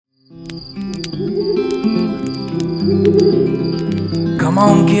Come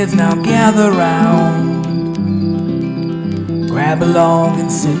on, kids, now gather round. Grab along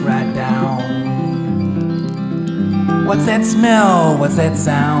and sit right down. What's that smell? What's that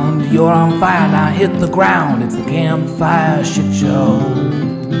sound? You're on fire, now hit the ground. It's the Campfire Shit Show.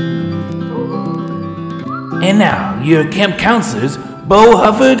 And now, your camp counselors, Bo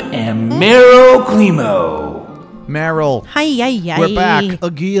Hufford and Meryl Climo. Meryl. Hi. We're back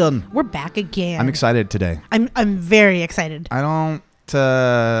again. We're back again. I'm excited today. I'm very excited. I don't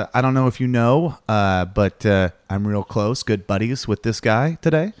know if you know, but I'm real close, good buddies with this guy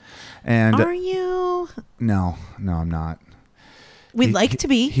today. And Are you? No, I'm not. We'd like to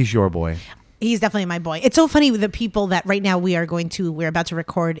be. He's your boy. He's definitely my boy. It's so funny with the people that right now we're about to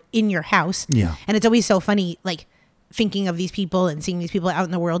record in your house. Yeah. And it's always so funny, like thinking of these people and seeing these people out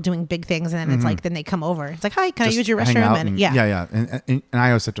in the world doing big things. And then it's like, then they come over. It's like, hi, can I use your restroom? And Yeah. And I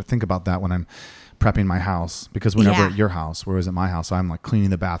always have to think about that when I'm prepping my house, because we're never at your house, whereas at my house, so I'm like cleaning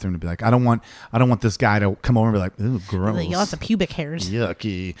the bathroom to be like, I don't want this guy to come over and be like, ooh, gross. Like, lots of pubic hairs.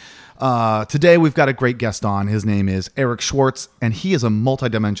 Yucky. Today we've got a great guest on. His name is Eric Schwartz, and he is a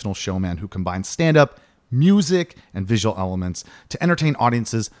multidimensional showman who combines stand-up, music, and visual elements to entertain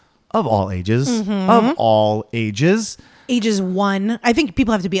audiences of all ages. Ages 1. I think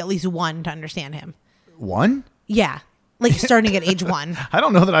people have to be at least 1 to understand him. 1? Yeah. Like starting at age 1. I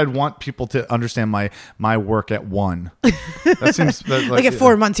don't know that I'd want people to understand my work at 1. That seems like at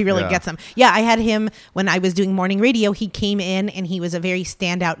 4 months he really gets them. Yeah, I had him when I was doing morning radio. He came in and he was a very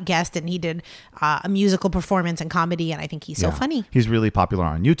standout guest, and he did a musical performance and comedy, and I think he's so funny. He's really popular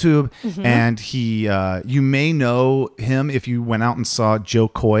on YouTube, and he you may know him if you went out and saw Joe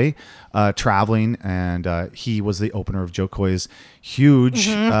Coy traveling, and he was the opener of Joe Coy's huge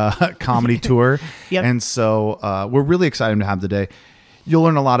comedy tour. Yep. And so we're really excited to have today. You'll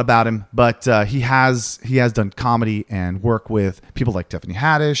learn a lot about him, but he has done comedy and work with people like Tiffany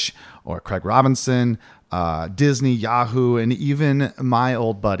Haddish or Craig Robinson, Disney, Yahoo, and even my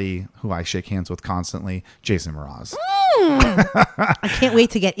old buddy who I shake hands with constantly, Jason Mraz. I can't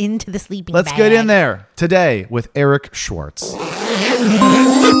wait to get into the sleeping Let's bag. get in there today with Eric Schwartz.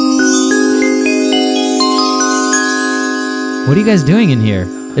 What are you guys doing in here?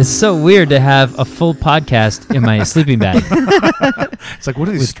 It's so weird to have a full podcast in my sleeping bag. It's like, what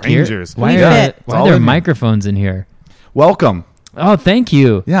are these strangers? Why Yeah. are there microphones in here? Welcome. Oh, thank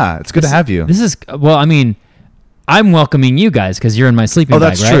you. Yeah, it's good to have you. I'm welcoming you guys because you're in my sleeping bag,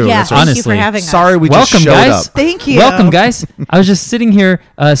 that's right? true. Yeah, That's thank right. you for having us. Sorry, we Welcome, just showed guys. up. Thank you. Welcome, guys. I was just sitting here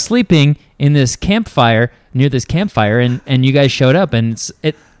sleeping in this campfire, near this campfire, and you guys showed up, and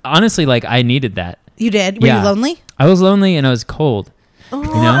it honestly, like, I needed that. You did? Were you lonely? I was lonely and I was cold. Oh, You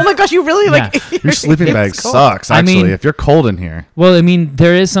know? oh my gosh, you really Your sleeping bag it's cold. sucks, I actually, mean- if you're cold in here. Well, I mean,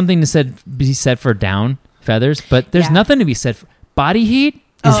 there is something to be said for down feathers, but there's Yeah. nothing to be said for body heat.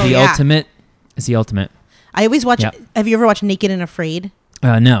 Is Oh, the yeah. ultimate. Is the ultimate. I always watch. Yep. Have you ever watched Naked and Afraid?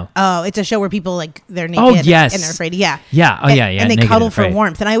 No. Oh, it's a show where people like they're naked. Oh, yes. and they're afraid. Yeah. Yeah. Oh, And- yeah. Yeah. And they Naked cuddle and for Afraid.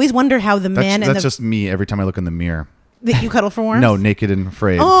 warmth. And I always wonder how the men and That's the just me every time I look in the mirror. that you cuddle for warmth. No, naked and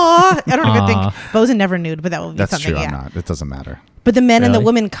afraid. Oh, I don't even Aw. think Bo's never nude, but that will be That's something. true. Yeah. I'm not. It doesn't matter. But the men and the Really?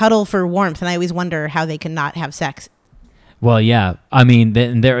 women cuddle for warmth, and I always wonder how they cannot have sex. Well, yeah. I mean,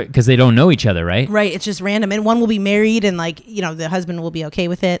 they're because they don't know each other, right? Right. It's just random, and one will be married, and like the husband will be okay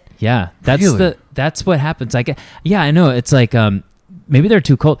with it. Yeah. That's Really? that's what happens. Like, yeah, I know. It's like maybe they're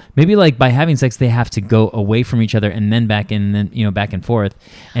too cold. Maybe like by having sex, they have to go away from each other and then back in, and then back and forth,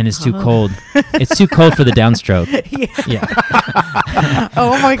 and it's too cold. It's too cold for the downstroke. Yeah.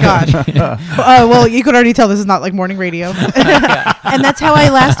 Oh my gosh. Well, you could already tell this is not like morning radio. And that's how I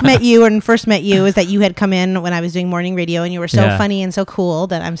last met you and first met you, is that you had come in when I was doing morning radio, and you were so Yeah. funny and so cool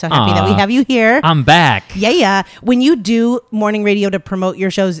that I'm so happy that we Aw. have you here. I'm back. Yeah. When you do morning radio to promote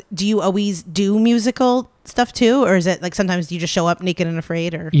your shows, do you always do musical stuff too? Or is it like sometimes you just show up naked and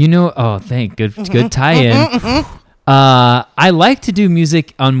afraid? Or Good tie-in. I like to do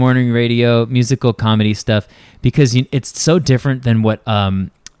music on morning radio, musical comedy stuff, because it's so different than what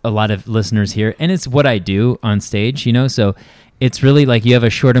a lot of listeners hear, and it's what I do on stage, so it's really like you have a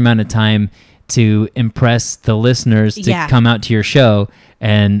short amount of time to impress the listeners to Yeah. come out to your show.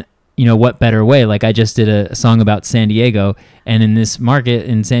 And what better way? Like, I just did a song about San Diego, and in this market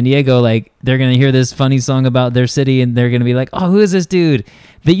in San Diego, like, they're going to hear this funny song about their city, and they're going to be like, oh, who is this dude?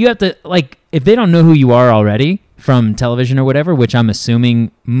 That you have to, like, if they don't know who you are already from television or whatever, which I'm assuming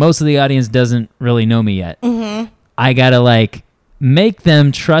most of the audience doesn't really know me yet, I got to, like, make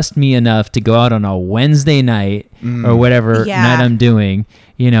them trust me enough to go out on a Wednesday night or whatever Yeah. night I'm doing,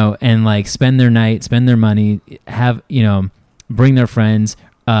 and like spend their night, spend their money, have, bring their friends,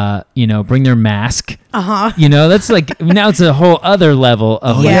 bring their mask. Uh-huh. That's like now it's a whole other level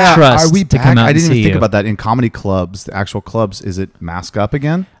of like, Yeah. trust Are we to back? come out I and didn't see even think you. about that in comedy clubs. The actual clubs, is it mask up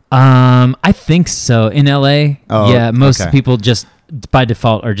again? I think so. In LA, Oh, yeah, most okay. people just by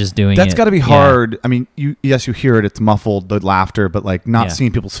default are just doing it. That's got to be Yeah. hard. I mean, you hear it, it's muffled, the laughter, but like not Yeah.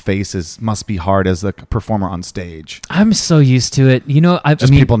 seeing people's faces must be hard as the performer on stage. I'm so used to it. I Just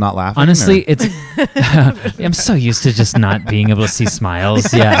mean, people not laughing. honestly, or- it's I'm so used to just not being able to see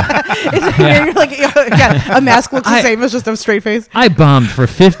smiles. Yeah. You're like, yeah, a mask looks the I- same as just a straight face. I bombed for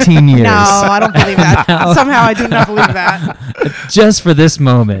 15 years. No, I don't believe that. Somehow I do not believe that. Just for this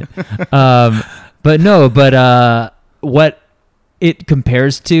moment. But what it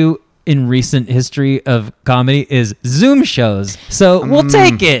compares to in recent history of comedy is Zoom shows. So we'll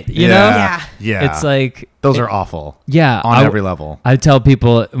take it, you know? Yeah. Yeah. It's like those are awful. yeah, On every level. I tell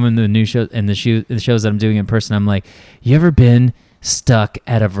people when the new show and the shows that I'm doing in person, I'm like, you ever been stuck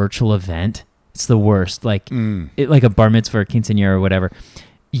at a virtual event? It's the worst. Like like a bar mitzvah or quinceañera or whatever.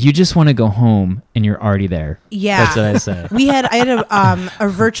 You just want to go home and you're already there. Yeah. That's what I say. I had a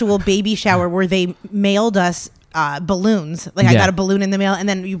virtual baby shower where they mailed us balloons. Like I Yeah. got a balloon in the mail, and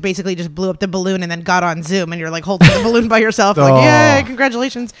then you basically just blew up the balloon and then got on Zoom, and you're like holding the balloon by yourself, like, Oh. yay,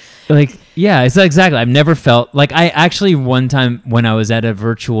 congratulations. Like, yeah, it's exactly. I've never felt like I actually one time when I was at a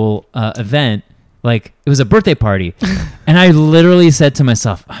virtual event, like it was a birthday party, and I literally said to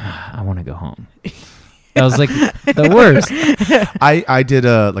myself, I want to go home. That was like the worst. I did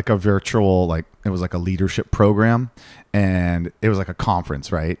a virtual, like it was like a leadership program, and it was like a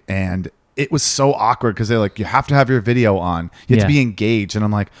conference, right? And it was so awkward because they're like, you have to have your video on, you have to Yeah. be engaged, and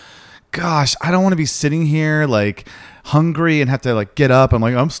I'm like, gosh, I don't want to be sitting here like hungry and have to like get up. I'm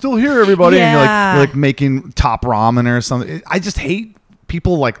like, I'm still here, everybody, and Yeah. you're like making top ramen or something. I just hate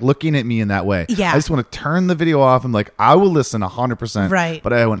people like looking at me in that way. Yeah. I just want to turn the video off. I'm like, I will listen 100%, Right.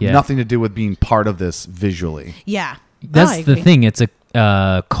 but I want Yeah. nothing to do with being part of this visually. Yeah. That's No, I the agree. thing. It's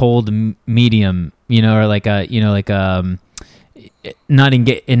a cold medium, or like not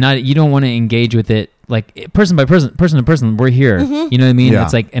engage and not you don't want to engage with it like person by person to person. We're here. You know what I mean? Yeah.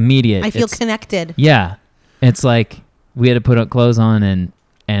 It's like immediate. I feel It's- connected. Yeah. It's like we had to put clothes on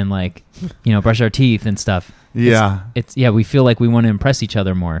and like, brush our teeth and stuff. Yeah. It's we feel like we want to impress each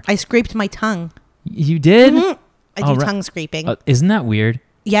other more. I scraped my tongue. You did? I do All right. tongue scraping. Isn't that weird?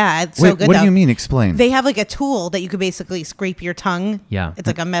 Yeah, it's so Wait, good. what though. do you mean? Explain. They have like a tool that you could basically scrape your tongue. Yeah. It's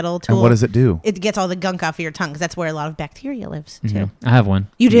like a metal tool. and what does it do? It gets all the gunk off of your tongue because that's where a lot of bacteria lives too. I have one.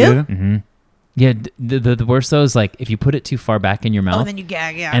 You do? Yeah. Mm-hmm. Yeah. The worst though is like if you put it too far back in your mouth Oh, and then you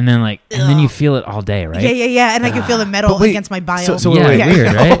gag, yeah. and then you Ugh. feel it all day, right? Yeah. And I can feel the metal But wait, against my biome. so Yeah, wait.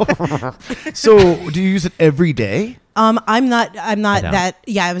 weird, right? So, do you use it every day? I'm not don't. that.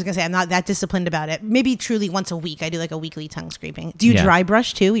 Yeah, I was gonna say I'm not that disciplined about it. Maybe truly once a week. I do like a weekly tongue scraping. Do you Yeah. dry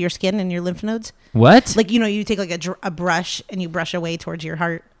brush too, your skin and your lymph nodes? What? Like you take like a brush and you brush away towards your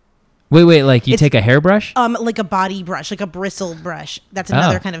heart. Wait, like you It's- take a hairbrush? Like a body brush, like a bristle brush. That's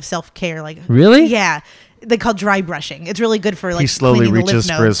another Oh. kind of self care. Like Really? Yeah, they call dry brushing. It's really good for like He slowly cleaning the lymph reaches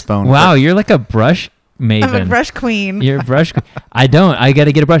for his nodes. phone. Wow, you're like a brush maven. I'm a brush queen. You're a brush. I don't. I got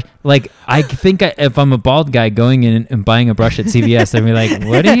to get a brush. Like, I think if I'm a bald guy going in and buying a brush at CVS, they're gonna be like,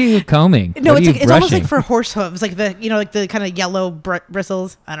 "What are you combing? No, What it's are like, you it's almost like brushing?" for horse hooves, like the kind of yellow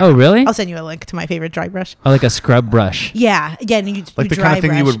bristles. I don't Oh, know. really? I'll send you a link to my favorite dry brush. Oh, like a scrub brush. Yeah, and you like the dry kind of thing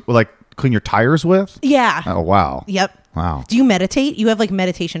brush. you would like clean your tires with. Yeah. Oh wow. Yep. Wow. Do you meditate? You have like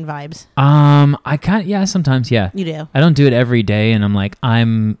meditation vibes. I kind yeah, sometimes yeah. You do. I don't do it every day, and I'm like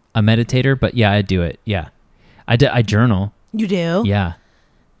I'm a meditator, but yeah, I do it. Yeah, I journal. You do. Yeah,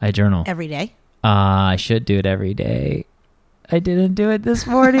 I journal. Every day. I should do it every day. I didn't do it this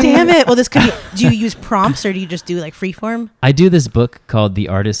morning. Damn it. Well, this could be. Do you use prompts or do you just do like free form? I do this book called The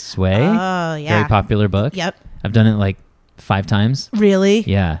Artist's Way. Oh yeah. Very popular book. Yep. I've done it like 5 times. Really?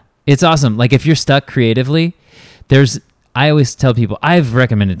 Yeah. It's awesome. Like if you're stuck creatively, I always tell people, I've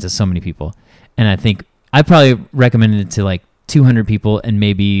recommended it to so many people. And I think I probably recommended it to like 200 people and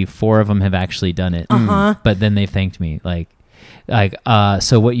maybe 4 of them have actually done it. Uh-huh. But then they thanked me.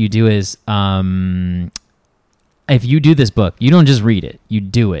 So what you do is, if you do this book, you don't just read it, you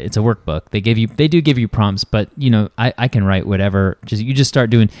do it. It's a workbook. They do give you prompts, but I can write whatever. You just start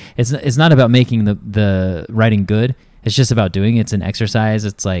doing. It's not about making the writing good. It's just about doing it. It's an exercise.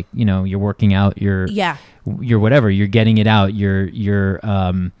 It's like, you're working out, you're whatever, you're getting it out. You're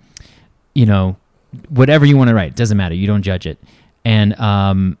whatever you want to write. It doesn't matter. You don't judge it. And,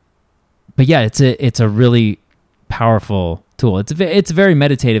 but yeah, it's a really powerful tool. It's very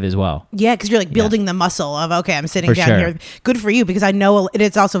meditative as well. Yeah, because you're like building the muscle of, okay, I'm sitting For down sure. here. Good for you, because I know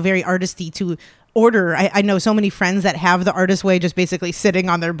it's also very artisty to order. I know so many friends that have the Artist Way just basically sitting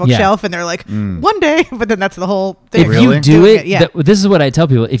on their bookshelf, and they're like, one day, but then that's the whole thing. If Really? you do Doing it, yeah. this is what I tell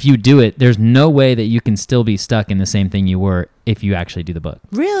people. If you do it, there's no way that you can still be stuck in the same thing you were if you actually do the book.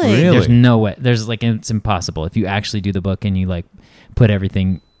 Really? Really? There's no way. There's like, it's impossible. If you actually do the book and you like put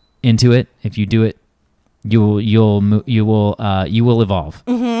everything into it, if you do it, you will evolve.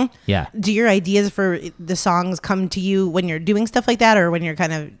 Mm-hmm. Yeah. Do your ideas for the songs come to you when you're doing stuff like that, or when you're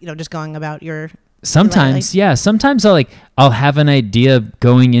kind of, just going about your... Sometimes, yeah. Sometimes I'll have an idea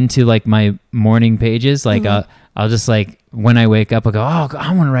going into like my morning pages. Like I'll just like, when I wake up, I'll go, oh,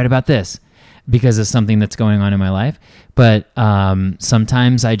 I want to write about this because of something that's going on in my life. But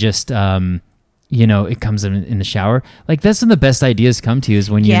sometimes I just, it comes in the shower. Like that's when the best ideas come to you, is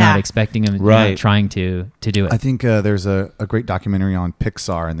when you're not expecting them, Right. trying to do it. I think there's a great documentary on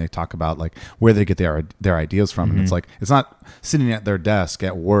Pixar, and they talk about like where they get their ideas from, and it's like, it's not sitting at their desk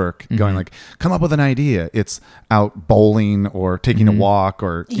at work going like, come up with an idea. It's out bowling or taking a walk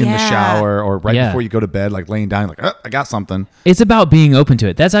or in the Yeah. shower or right Yeah. before you go to bed, like laying down, like, oh, I got something. It's about being open to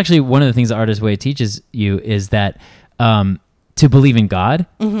it. That's actually one of the things the Artist Way teaches you, is that to believe in God,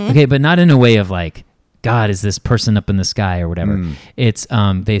 okay, but not in a way of like, God is this person up in the sky or whatever. It's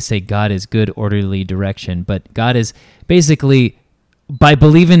they say God is good, orderly direction, but God is basically, by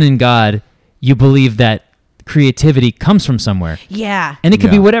believing in God, you believe that creativity comes from somewhere. Yeah. And it could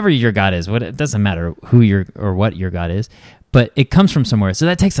be Yeah. whatever your God is. It doesn't matter who or what your God is, but it comes from somewhere. So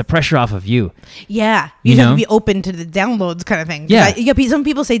that takes the pressure off of you. Yeah. You You just have know? to be open to the downloads kind of thing. Yeah. Some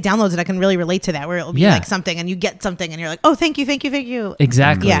people say downloads, and I can really relate to that, where it'll be Yeah. like something and you get something and you're like, oh, thank you, thank you, thank you.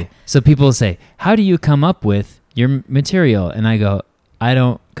 Exactly. Yeah. So people say, how do you come up with your material? And I go, I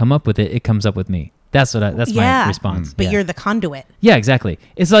don't come up with it. It comes up with me. That's my response. But Yeah. you're the conduit. Yeah, exactly.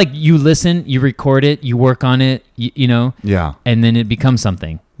 It's like you listen, you record it, you work on it, you know, Yeah. and then it becomes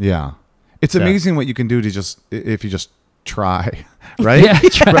something. Yeah. It's So- amazing what you can do to if you just try, right? Yeah,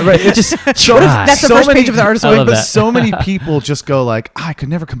 try. Right. It just Try. That's the first page of the Artist I Way. love but that. so many people just go like, I could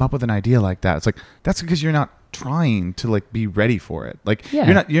never come up with an idea like that. It's like, that's because you're not trying to like be ready for it. Like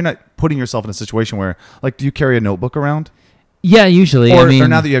Yeah. you're not putting yourself in a situation where, like, do you carry a notebook around? Yeah, usually. Or, I mean, or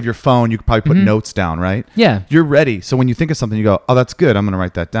now that you have your phone, you could probably put notes down, right? Yeah. You're ready. So when you think of something, you go, oh, that's good. I'm going to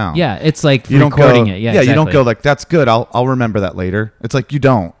write that down. yeah, it's like You don't recording go, it. Yeah, you don't exactly. go like, that's good. I'll remember that later. It's like, you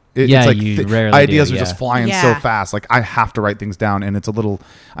don't. Yeah, it's like you rarely ideas do, are just yeah. flying so Yeah. fast. Like, I have to write things down, and it's a little.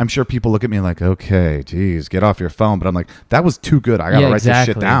 I'm sure people look at me like, okay, geez, get off your phone. But I'm like, that was too good. I gotta write this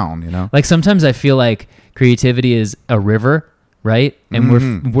shit down. You know. Like sometimes I feel like creativity is a river, right?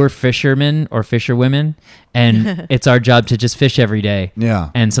 And we're fishermen or fisherwomen, and it's our job to just fish every day. Yeah.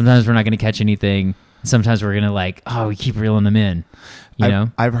 And sometimes we're not going to catch anything. Sometimes we're going to like, we keep reeling them in. You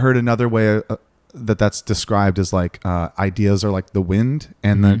know? I've heard another way that's described as like ideas are like the wind,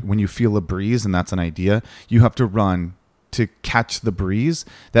 and that when you feel a breeze and that's an idea, you have to run to catch the breeze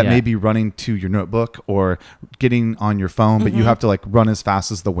that Yeah. may be running to your notebook or getting on your phone, but you have to like run as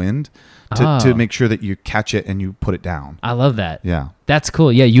fast as the wind to Oh. make sure that you catch it and you put it down. I love that. Yeah. That's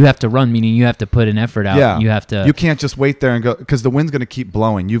cool. Yeah, you have to run, meaning you have to put an effort out. Yeah. You have to. You can't just wait there and go, because the wind's going to keep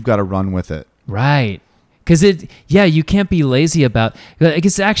blowing. You've got to run with it. Right. Because you can't be lazy about. Like,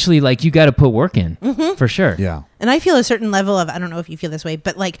 it's actually like you got to put work in for sure. Yeah. And I feel a certain level of, I don't know if you feel this way,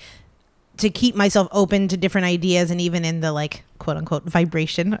 but like to keep myself open to different ideas, and even in the like quote unquote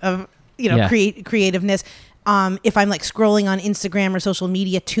vibration of, Yeah. creativeness. If I'm like scrolling on Instagram or social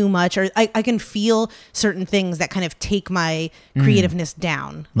media too much, or I can feel certain things that kind of take my creativeness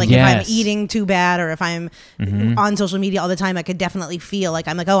down. Like if I'm Yes. eating too bad, or if I'm on social media all the time, I could definitely feel like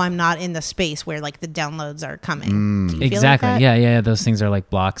I'm like, oh, I'm not in the space where like the downloads are coming. Do you feel like Exactly. that? Yeah. Those things are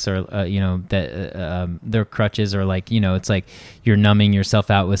like blocks, or they're crutches, or like it's like you're numbing yourself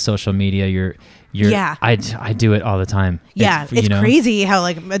out with social media. You're. Yeah. I do it all the time. Yeah, it's crazy how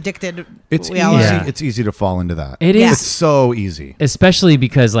like addicted It's we easy. all are. Yeah. It's easy to fall into that. It Yeah. is. It's so easy. Especially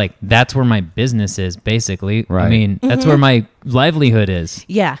because like that's where my business is basically. I Right. mean, that's where my livelihood is.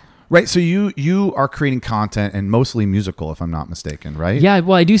 Yeah. Right. So you are creating content, and mostly musical, if I'm not mistaken, right? Yeah,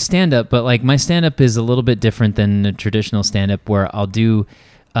 well, I do stand up, but like my stand up is a little bit different than a traditional stand up, where I'll do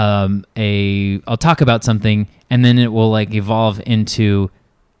I'll talk about something, and then it will like evolve into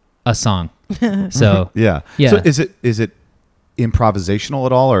a song. So Yeah. Yeah. So is it improvisational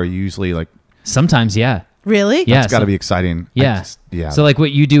at all, or are you usually like, sometimes, yeah. Really? Yeah. it's got to so- be exciting? Yeah. Yeah. So like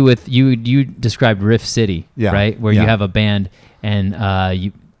what you do with you described Riff City, Yeah. right? Where Yeah. you have a band, and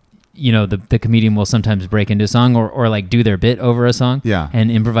the comedian will sometimes break into a song, or like do their bit over a song, Yeah.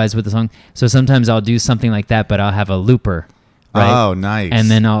 and improvise with the song. So sometimes I'll do something like that, but I'll have a looper, right? Oh, nice. And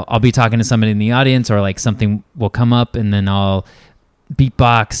then I'll be talking to somebody in the audience, or like something will come up, and then I'll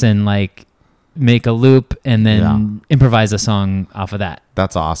beatbox and like make a loop and then improvise a song off of that.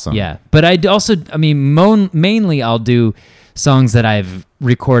 That's awesome. Yeah. But I mean, mainly I'll do songs that I've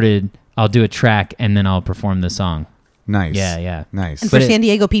recorded. I'll do a track and then I'll perform the song. Nice. Yeah. Nice. And for San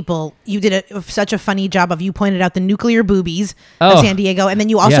Diego people, you did such a funny job of, you pointed out the nuclear boobies of San Diego, and then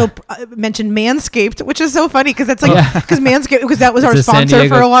you also mentioned Manscaped, which is so funny because that's like because Manscaped, because that was our It's a San sponsor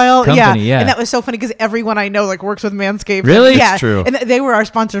Diego for a while. company, yeah. And that was so funny because everyone I know like works with Manscaped. Really? Yeah, It's true. And they were our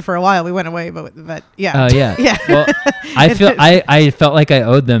sponsor for a while. We went away, but yeah. Yeah. Yeah. Well, I felt like I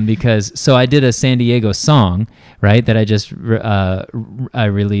owed them because I did a San Diego song, right, that I just I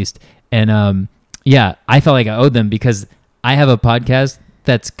released, and I felt like I owed them because I have a podcast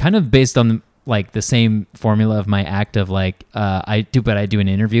that's kind of based on like the same formula of my act of like I do an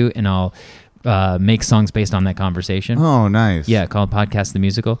interview and I'll make songs based on that conversation. Oh, nice. Yeah, called Podcast the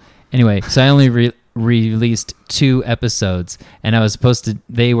Musical. Anyway, so I only released 2 episodes, and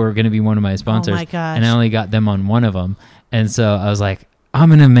they were going to be one of my sponsors. Oh my gosh. And I only got them on one of them. And so I was like, I'm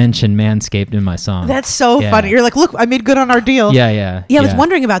going to mention Manscaped in my song. That's so funny. You're like, look, I made good on our deal. Yeah. Yeah, I was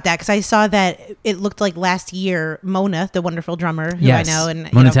wondering about that because I saw that it looked like last year Mona, the wonderful drummer who Yes. I know,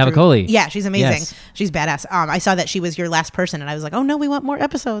 and Mona Tavakoli. Yeah, she's amazing. Yes. She's badass. I saw that she was your last person, and I was like, oh no, we want more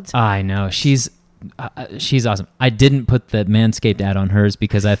episodes. I know. She's awesome. I didn't put the Manscaped ad on hers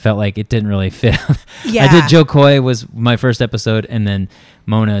because I felt like it didn't really fit. Yeah. I did Joe Coy was my first episode, and then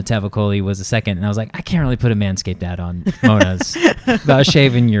Mona Tavakoli was the second, and I was like, I can't really put a Manscaped ad on Mona's about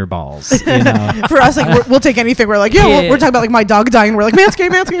shaving your balls. You know? For us, like we'll take anything. We're like, Yeah. we're talking about like my dog dying. We're like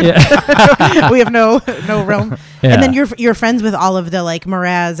Manscaped. We have no realm. Yeah. And then you're friends with all of the like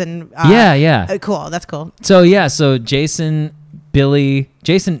Mraz and Yeah. cool. That's cool. So Billy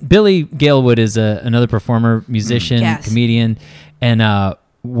Galewood is another performer, musician, Yes. comedian, and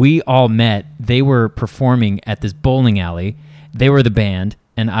we all met. They were performing at this bowling alley. They were the band,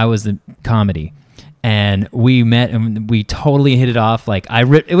 and I was the comedy. And we met, and we totally hit it off. Like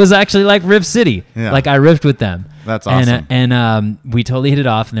it was actually like Riff City. Yeah. Like I riffed with them. That's awesome. And we totally hit it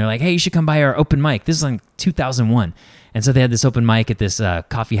off. And they're like, "Hey, you should come by our open mic." This is like 2001, and so they had this open mic at this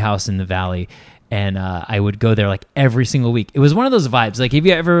coffee house in the Valley. And I would go there like every single week. It was one of those vibes. Like, have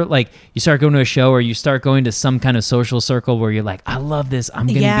you ever like you start going to a show or you start going to some kind of social circle where you're like, I love this. I'm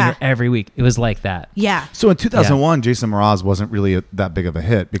gonna be here every week. It was like that. Yeah. So in 2001, Jason Mraz wasn't really that big of a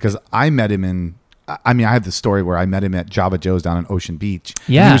hit because I met him in. I mean, I have the story where I met him at Java Joe's down in Ocean Beach.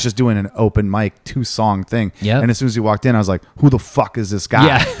 Yeah. And he was just doing an open mic 2-song thing. Yep. And as soon as he walked in, I was like, who the fuck is this guy?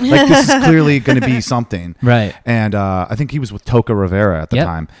 Yeah. Like, this is clearly going to be something. Right. And I think he was with Toca Rivera at the Yep.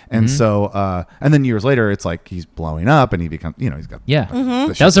 time. And so, and then years later, it's like he's blowing up and he becomes, he's got. Yeah.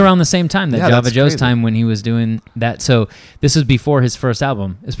 Mm-hmm. That was around the same time that Yeah, Java that's Joe's crazy. time when he was doing that. So this was before his first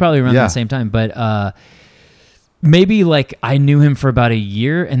album. It's probably around Yeah. the same time. But maybe like I knew him for about a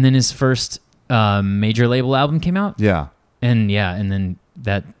year, and then his first major label album came out. Yeah. And then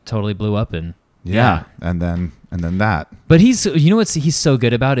that totally blew up. And Yeah. And then that. But he's so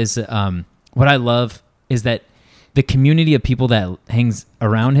good about is what I love is that the community of people that hangs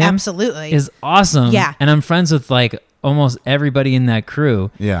around him Absolutely. is awesome. Yeah. And I'm friends with like almost everybody in that crew.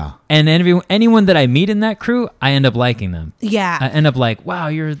 Yeah. And anyone that I meet in that crew, I end up liking them. Yeah. I end up like, wow,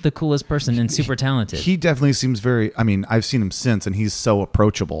 you're the coolest person and super talented. He definitely seems very. I mean, I've seen him since, and he's so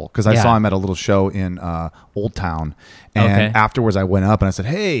approachable because I Yeah. saw him at a little show in Old Town, and Okay. afterwards I went up and I said,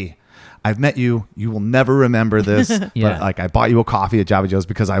 "Hey, I've met you. You will never remember this, Yeah. but like I bought you a coffee at Java Joe's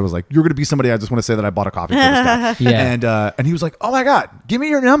because I was like, you're going to be somebody. I just want to say that I bought a coffee for this guy." Yeah. And he was like, "Oh my god, give me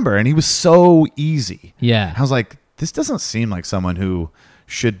your number," and he was so easy. Yeah. I was like, this doesn't seem like someone who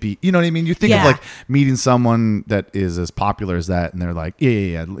should be, you know what I mean? You think Yeah. of like meeting someone that is as popular as that, and they're like,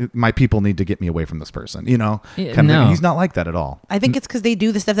 yeah, my people need to get me away from this person, Yeah, kind of thing. no. He's not like that at all. I think it's because they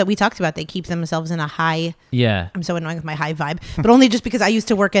do the stuff that we talked about. They keep themselves in a high. Yeah. I'm so annoying with my high vibe, but only just because I used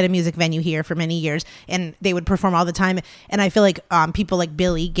to work at a music venue here for many years, and they would perform all the time. And I feel like people like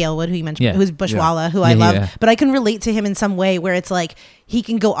Billy Galewood, who you mentioned, Yeah. who's Bushwalla, who I Yeah, love, yeah. but I can relate to him in some way where it's like he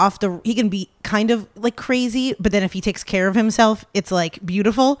can go he can be kind of like crazy, but then if he takes care of himself, it's like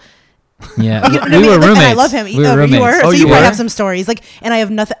beautiful. Yeah. You know what I we mean? were And roommates. I love him. We were You roommates. were? Oh, So you you probably were? have some stories. Like, and I have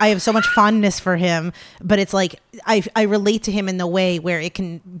nothing. I have so much fondness for him, but it's like I relate to him in the way where it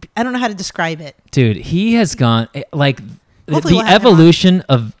can. I don't know how to describe it. Dude, he has gone like Hopefully the we'll have him on. evolution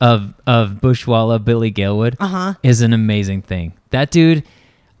of Bushwalla Billy Galewood is an amazing thing. That dude,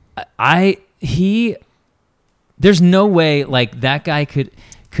 there's no way like that guy could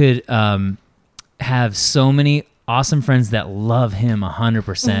have so many awesome friends that love him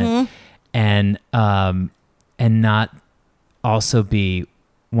 100% and not also be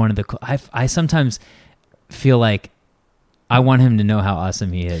one of the I sometimes feel like I want him to know how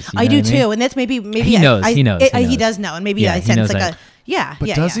awesome he is. You I know do what I mean? too, and that's maybe He knows, he knows. He does know, and maybe Yeah, I he sense knows like that. But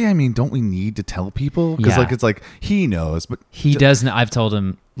yeah. does he? I mean, don't we need to tell people? Because Yeah. like it's like he knows, but He does know. I've told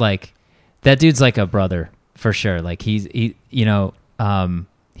him like that dude's like a brother for sure. Like he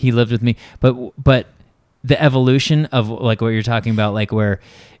he lived with me, but the evolution of like what you're talking about, like where,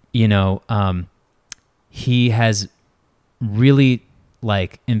 he has really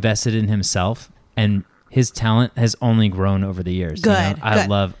like invested in himself, and his talent has only grown over the years. Good. I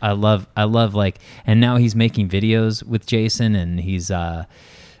love like, and now he's making videos with Jason, and he's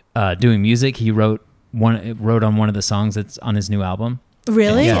doing music. He wrote on one of the songs that's on his new album.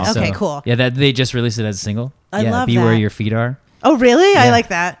 Really? Yeah, Okay, so- cool. Yeah, that they just released it as a single. I yeah, love Be Where that. Your Feet Are. Oh, really? I Yeah. like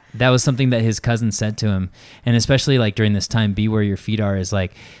that. That was something that his cousin said to him. And especially like during this time, Be Where Your Feet Are is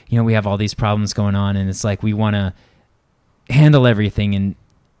like, we have all these problems going on, and it's like we want to handle everything.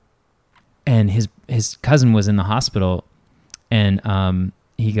 And his cousin was in the hospital, and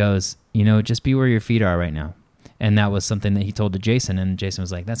he goes, just be where your feet are right now. And that was something that he told to Jason, and Jason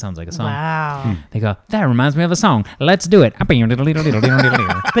was like, that sounds like a song. Wow. They go, that reminds me of a song. Let's do it. But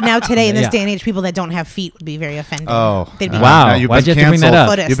now today, in this day and age, people that don't have feet would be very offended. Oh, They'd be Wow. now you've Why'd been you have to bring that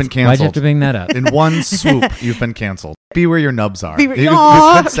canceled. up? You've been Why'd you have to canceled. bring that up? In one swoop, you've been canceled. Be where your nubs are. Be where- You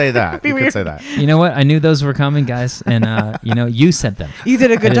Aw. could say that. Be You where could your- say that. You know what? I knew those were coming, guys. And, you said them. You did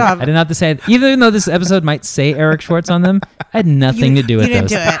a good job. I did not have to say it. Even though this episode might say Eric Schwartz on them, I had nothing to do with you didn't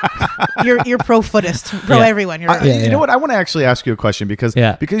those. do it. You're pro footist, pro Yeah. everyone. You're Yeah. You know what? I want to actually ask you a question because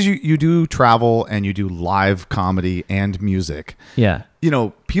Yeah. you do travel and you do live comedy and music. Yeah.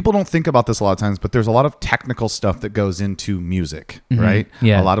 People don't think about this a lot of times, but there's a lot of technical stuff that goes into music, right?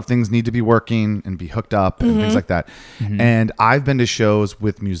 Yeah. A lot of things need to be working and be hooked up and things like that. Mm-hmm. And I've been to shows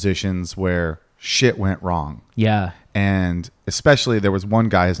with musicians where shit went wrong. Yeah. And especially there was one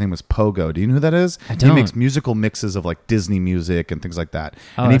guy, his name was Pogo. Do you know who that is? I He don't. makes musical mixes of like Disney music and things like that.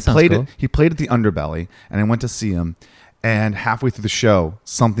 Oh, and he that sounds played cool. it. He played at the Underbelly, and I went to see him. And halfway through the show,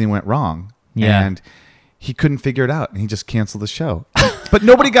 something went wrong. Yeah. And he couldn't figure it out, and he just canceled the show. But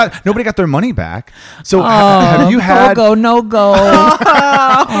nobody got their money back. So have you had no go.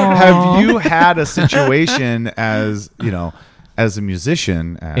 have you had a situation as a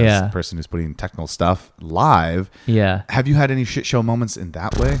musician, as Yeah. a person who's putting technical stuff live? Yeah. Have you had any shit show moments in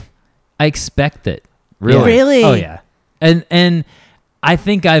that way? I expect it. Really? Yeah. Really? Oh yeah. And I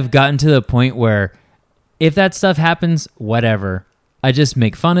think I've gotten to the point where if that stuff happens, whatever. I just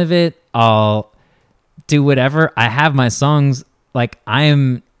make fun of it. I'll do whatever. I have my songs, like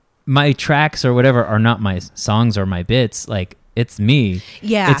my tracks or whatever are not my songs or my bits. Like it's me.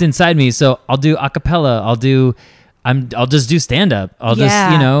 Yeah. It's inside me. So I'll do a cappella. I'll just do stand up. I'll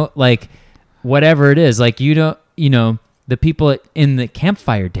Yeah. just, like whatever it is. Like the people in the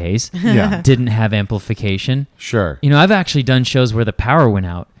campfire days Yeah. didn't have amplification. Sure. I've actually done shows where the power went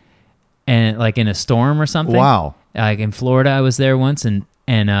out, and like in a storm or something. Wow. Like in Florida, I was there once, and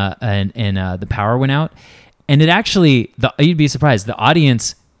the power went out, and it actually you'd be surprised. The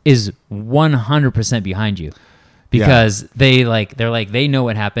audience is 100% behind you because they know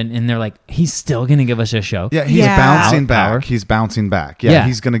what happened, and they're like, he's still gonna give us a show. Yeah, he's Yeah. bouncing Power. back. He's bouncing back. Yeah, Yeah.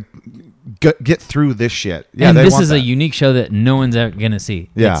 he's gonna get through this shit. Yeah, and they this want is that. a unique show that no one's ever gonna see.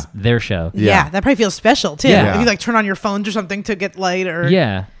 Yeah. It's their show. Yeah, that probably feels special too. Yeah. If you like turn on your phones or something to get light or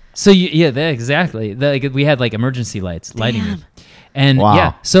Yeah. So exactly. We had like emergency lights lighting Damn. it, and Wow.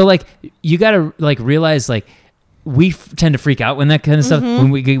 yeah. So like you gotta like realize like we tend to freak out when that kind of stuff when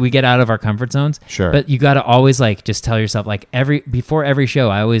we get out of our comfort zones. Sure. But you gotta always like just tell yourself like before every show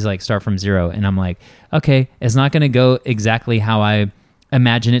I always like start from zero, and I'm like, okay, it's not gonna go exactly how I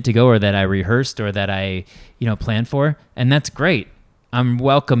imagine it to go or that I rehearsed or that I planned for, and that's great. I'm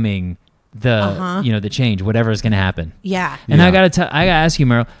welcoming the the change, whatever is gonna happen. yeah. And Yeah. I gotta ask you,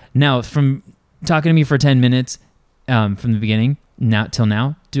 Meryl. Now, from talking to me for 10 minutes, from the beginning now till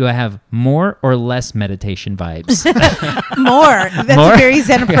now, do I have more or less meditation vibes? More. That's More? a very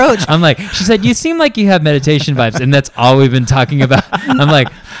Zen approach. I'm like, she said, you seem like you have meditation vibes, and that's all we've been talking about. I'm like,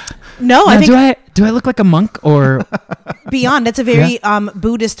 No, now, I think do I look like a monk or? beyond. That's a very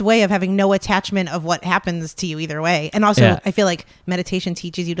Buddhist way of having no attachment of what happens to you either way. And also, Yeah. I feel like meditation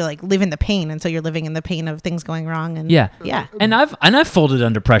teaches you to like live in the pain, and so you're living in the pain of things going wrong. And Yeah, yeah. And I've folded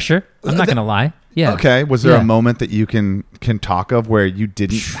under pressure. I'm not gonna lie. Yeah. Okay. Was there Yeah. a moment that you can talk of where you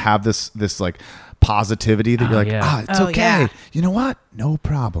didn't have this like positivity that you're like, yeah. it's Oh, okay. yeah. You know what? No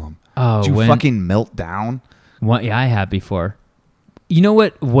problem. Oh, Did you when- fucking melt down? What? Yeah, I have before. You know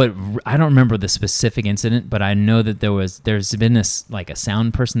what? What I don't remember the specific incident, but I know that there's been this like a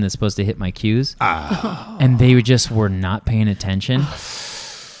sound person that's supposed to hit my cues, and they just were not paying attention.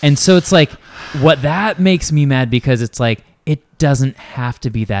 And so it's like, what that makes me mad because it's like doesn't have to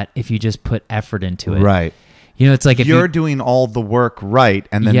be that if you just put effort into it. Right. You know, it's like if You're doing all the work right,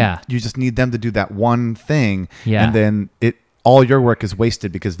 and then Yeah. you just need them to do that one thing, Yeah. and then all your work is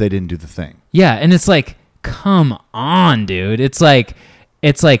wasted because they didn't do the thing. Yeah, and it's like, come on, dude. It's like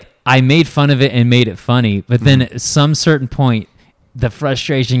I made fun of it and made it funny, but then at some certain point, the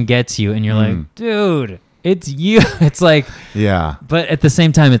frustration gets you, and you're like, dude, it's you. It's like, Yeah. but at the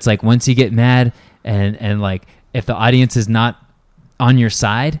same time, it's like once you get mad and like if the audience is not on your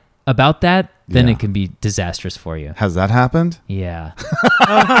side about that, then Yeah. it can be disastrous for you. Has that happened? Yeah.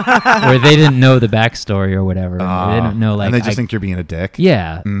 Or they didn't know the backstory or whatever. They didn't know, like, and they just think you're being a dick.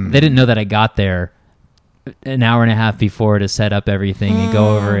 yeah, they didn't know that I got there an hour and a half before to set up everything and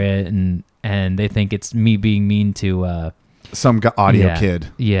go over it, and they think it's me being mean to Some audio yeah, kid.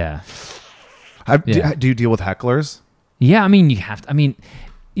 Yeah, Do you deal with hecklers? yeah. I mean, you have to. I mean,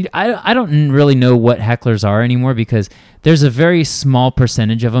 I don't really know what hecklers are anymore because there's a very small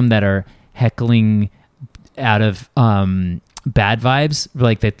percentage of them that are heckling out of bad vibes,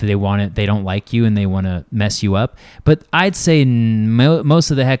 like that they want it, they don't like you and they want to mess you up. But I'd say most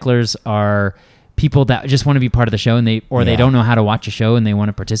of the hecklers are people that just want to be part of the show and they Yeah. don't know how to watch a show and they want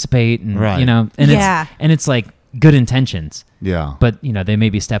to participate, and Right. you know, and Yeah. it's like good intentions, Yeah. but you know, they may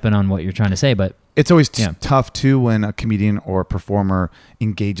be stepping on what you're trying to say, but It's always Yeah. tough too when a comedian or a performer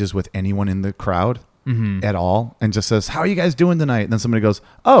engages with anyone in the crowd at all and just says, "How are you guys doing tonight?" And then somebody goes,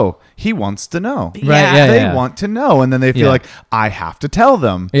 "Oh, he wants to know." Right, yeah, They yeah. want to know, and then they feel Yeah. like I have to tell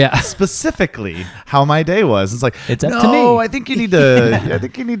them Yeah. specifically how my day was. It's like, It's up no, to me. I think you need to. I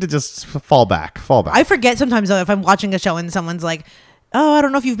think you need to just fall back. I forget sometimes though if I'm watching a show and someone's like, "Oh, I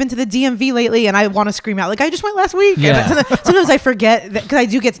don't know if you've been to the DMV lately," and I want to scream out like, "I just went last week." Yeah. And sometimes I forget because I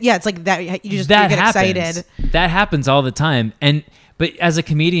do get it's like that you just that you get happens. excited. That happens all the time. But as a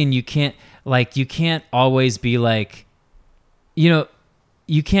comedian, you can't always be like, you know,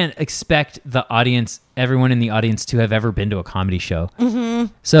 you can't expect the audience, everyone in the audience, to have ever been to a comedy show.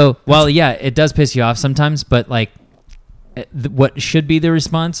 Mm-hmm. So, while yeah, it does piss you off sometimes, but like, what should be the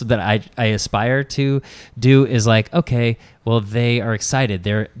response that I aspire to do is like, okay, well, they are excited.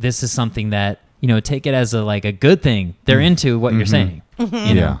 This is something that, you know, take it as a good thing. They're into what you're saying. You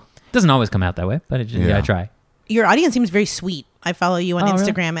know? Yeah. Doesn't always come out that way, but Yeah. I try. Your audience seems very sweet. I follow you on Oh,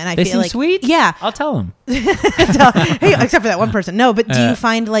 really? Instagram, and I They feel seem like sweet. Yeah, I'll tell them. hey, except for that one person. No, but do you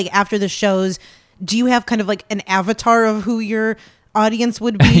find like after the shows, do you have kind of like an avatar of who your audience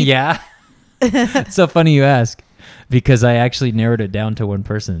would be? Yeah. It's so funny you ask because I actually narrowed it down to one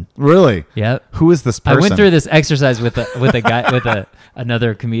person. Really? Yep. Who is this person? I went through this exercise with a guy with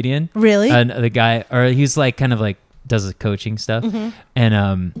another comedian. Really? And the guy, or he's like kind of like does the coaching stuff,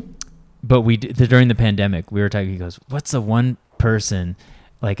 and but during the pandemic we were talking. He goes, "What's the one person?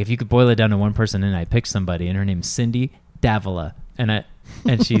 Like if you could boil it down to one person?" And I picked somebody, and her name's Cindy Davila, and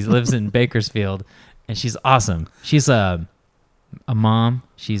she lives in Bakersfield, and she's awesome. She's a mom.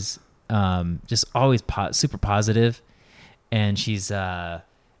 She's just always super positive, and she's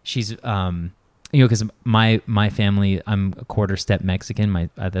you know, because my family, I'm a quarter step Mexican.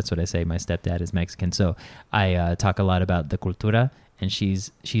 That's what I say. My stepdad is Mexican, so I talk a lot about the cultura, and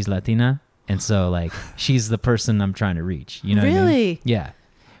she's Latina, and so like she's the person I'm trying to reach. You know what I mean? Really? Yeah.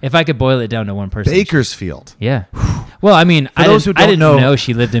 If I could boil it down to one person, Bakersfield. yeah. Well, I mean, I those didn't, who I don't didn't know- know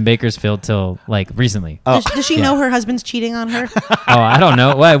she lived in Bakersfield till like recently. Does she know her husband's cheating on her? Oh, I don't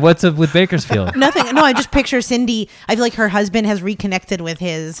know. What's up with Bakersfield? Nothing. No, I just picture Cindy. I feel like her husband has reconnected with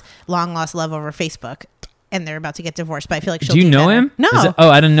his long lost love over Facebook, and they're about to get divorced. But I feel like she'll Do you know better. him? No.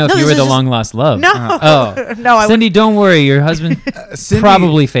 I didn't know No, if you this were is the just- long lost love. No. Oh, No, I Cindy, don't worry. Your husband Cindy-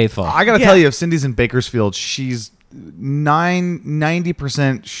 probably faithful. I gotta Yeah. tell you, if Cindy's in Bakersfield, she's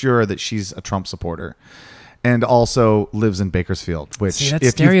 90% sure that she's a Trump supporter, and also lives in Bakersfield. Which, See, that's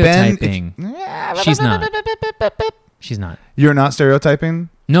if you've stereotyping. been, She's not. She's not. you're not stereotyping.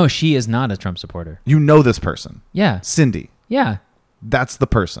 No, she is not a Trump supporter. You know this person, Yeah. Cindy. Yeah. That's the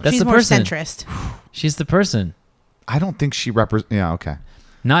person. That's She's the more person. centrist. She's the person. I don't think she represents. Yeah, okay.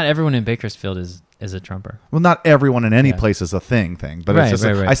 Not everyone in Bakersfield is a Trumper. Well, not everyone in any Yeah. place is a thing, but Right, it's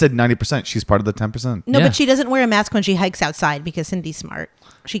just. right. I said 90%. She's part of the 10%. No, Yeah. but she doesn't wear a mask when she hikes outside because Cindy's smart.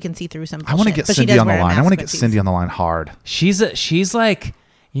 She can see through some. I want to bullshit, get but she Cindy does on the wear a line. I mask, want to but get she's- Cindy on the line hard. She's like,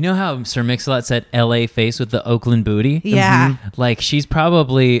 you know how Sir Mix-a-Lot said LA face with the Oakland booty? Yeah, Like she's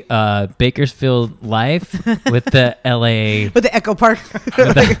probably Bakersfield life with the LA with the Echo Park.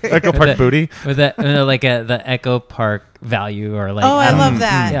 Echo Park booty. with that the Echo Park value or like Oh, I don't love know.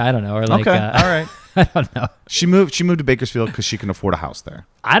 that. Yeah, I don't know, or like Okay, all right. I don't know. She moved to Bakersfield because she can afford a house there.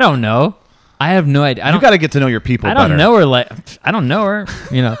 I don't know. I have no idea. I You don't. got to get to know your people. I don't better. know her. Like I don't know her.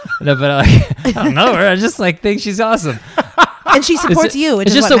 You know, but like, I don't know her. I just like think she's awesome. and she supports you. Which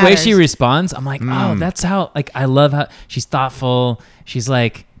It's is just what the way matters. she responds. I'm like, oh, that's how. Like, I love how she's thoughtful. She's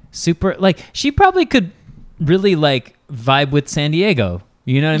like super. Like, she probably could really like vibe with San Diego.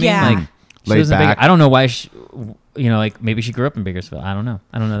 You know what I mean? Yeah. Like, she Laid was in back. I don't know why. Like maybe she grew up in Bakersfield. I don't know.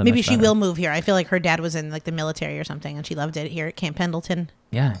 I don't know. That Maybe much she about will her. move here. I feel like her dad was in like the military or something, and she loved it here at Camp Pendleton.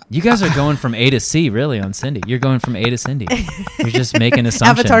 Yeah, you guys are going from A to C really on Cindy. You're going from A to Cindy. You're just making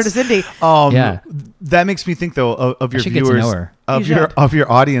assumptions. Avatar to Cindy. Yeah. That makes me think though of your should get to viewers, know her. of You your should. of your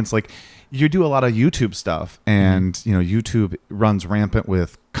audience. Like, you do a lot of YouTube stuff, and YouTube runs rampant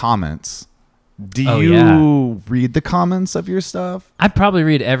with comments. Do Oh, you yeah. read the comments of your stuff? I probably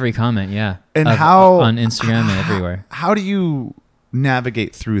read every comment. Yeah, And of- how- on Instagram and everywhere. How do you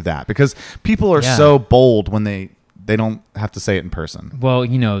navigate through that? Because people are Yeah. so bold when they don't have to say it in person. Well,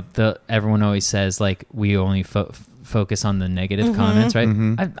 everyone always says like we only focus on the negative comments, right?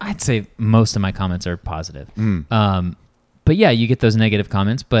 I'd say most of my comments are positive. But yeah, you get those negative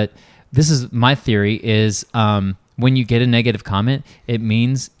comments. But this is my theory: is when you get a negative comment, it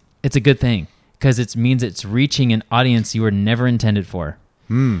means it's a good thing because it means it's reaching an audience you were never intended for.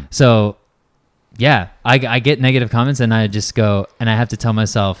 So yeah, I get negative comments and I just go and I have to tell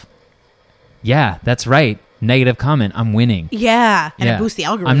myself, yeah, that's right. Negative comment. I'm winning. Yeah, and Yeah. it boosts the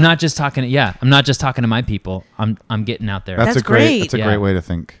algorithm. I'm not just talking. Yeah, I'm not just talking to my people. I'm getting out there. That's a great. great. That's a Yeah. great way to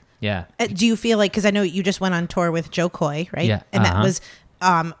think. Yeah. Do you feel like, because I know you just went on tour with Joe Coy, right? Yeah, And that was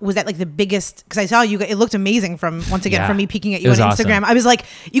that like the biggest? Because I saw you. It looked amazing from Yeah. from me peeking at It you on was Instagram. awesome. I was like,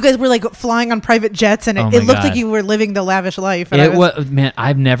 you guys were like flying on private jets, and Oh it my looked like God. you were living the lavish life. And I It was man.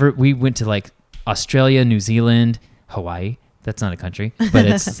 We went to like Australia, New Zealand, Hawaii. That's not a country, but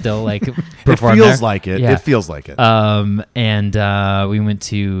it's still like It perform feels there. like it. Yeah. It feels like it. And we went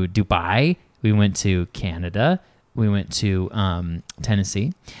to Dubai. We went to Canada. We went to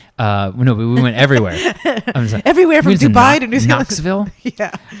Tennessee. No, we went everywhere. I'm sorry. everywhere from We went Dubai to New Zealand. Knoxville. Yeah.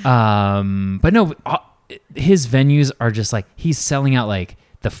 But no, his venues are just like he's selling out like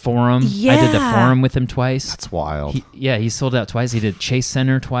the Forum. I did the Yeah. Forum with him twice. That's wild. He sold out twice. He did Chase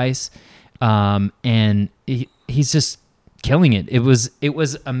Center twice, and he's just killing it. It was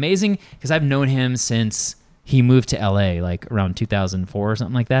amazing because I've known him since he moved to LA, like around 2004 or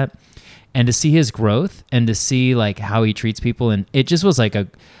something like that. And to see his growth and to see like how he treats people, and it just was like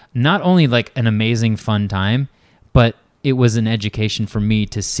not only like an amazing fun time, but it was an education for me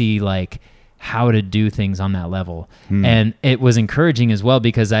to see like how to do things on that level. And it was encouraging as well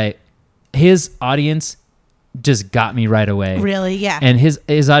because his audience just got me right away. Really? Yeah. And his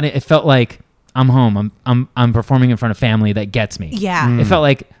audience, it felt like I'm home. I'm performing in front of family that gets me. Yeah. It felt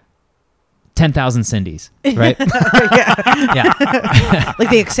like 10,000 Cindy's, right? yeah. Like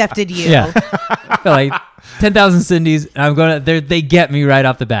they accepted you. Yeah. I felt like 10,000 Cindy's, and I'm going to, they get me right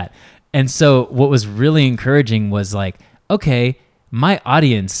off the bat. And so what was really encouraging was like, okay, my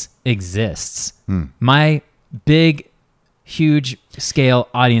audience exists. My big, huge scale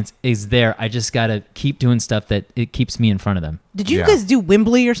audience is there. I just got to keep doing stuff that it keeps me in front of them. Did you Yeah. guys do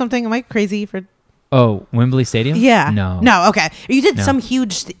Wembley or something? Am I crazy for? Oh, Wembley Stadium? Yeah. No. No. Okay. You did No. some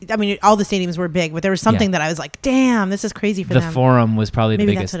huge. I mean, all the stadiums were big, but there was something that I was like, "Damn, this is crazy for The them." Forum was probably the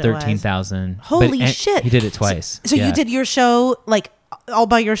Maybe biggest, that's what it was. 13,000. Holy shit! He did it twice. So Yeah. you did your show like all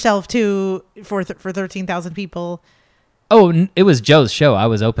by yourself too for 13,000 people, Oh, it was Joe's show. I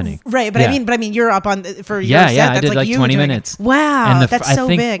was opening. right? But Yeah. I mean, you're up on for your Yeah, set. yeah, I That's did like you 20 doing it. minutes. Wow, And that's I so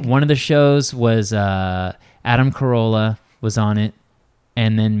think big. one of the shows was Adam Carolla was on it,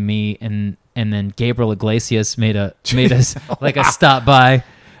 and then me, and then Gabriel Iglesias made us like a stop by,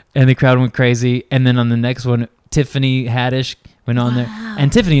 and the crowd went crazy. And then on the next one, Tiffany Haddish went on there,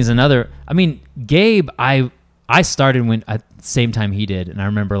 and Tiffany is another. I mean, Gabe, I started when at the same time he did, and I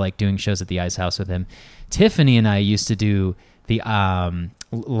remember like doing shows at the Ice House with him. Tiffany and I used to do the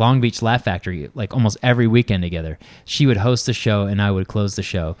Long Beach Laugh Factory like almost every weekend together. She would host the show and I would close the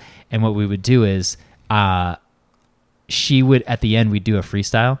show. And what we would do is she would, at the end, we'd do a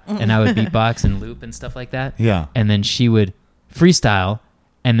freestyle and I would beatbox and loop and stuff like that. Yeah. And then she would freestyle,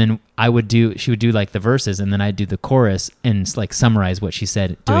 and then she would do like the verses, and then I'd do the chorus and like summarize what she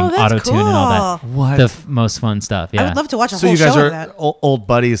said, doing Oh, that's auto-tune and all that. What? The most fun stuff. Yeah. I would love to watch a So whole you guys show are of that. old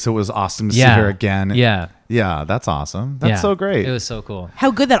buddies, so it was awesome to Yeah. see her again. Yeah. Yeah, that's awesome. That's Yeah. so great. It was so cool. How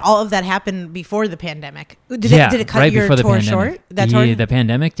good that all of that happened before the pandemic. Did it cut right your before the tour pandemic. short? That tour? The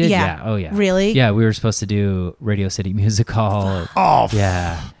pandemic did? Yeah. Yeah. Oh, yeah. Really? Yeah, we were supposed to do Radio City Music Hall. Oh,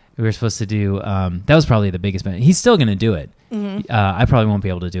 Yeah. We were supposed to do, that was probably the biggest band. He's still going to do it. I probably won't be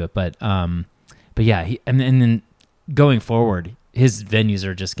able to do it, but yeah, and then going forward, his venues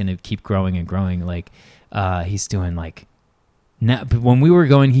are just going to keep growing and growing. Like, he's doing like, now, but when we were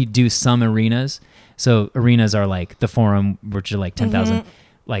going, he'd do some arenas. So arenas are like the Forum, which are like 10,000,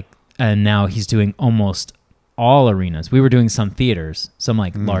 like, and now he's doing almost all arenas. We were doing some theaters, some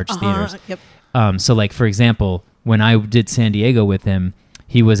like large theaters. Yep. So like, for example, when I did San Diego with him,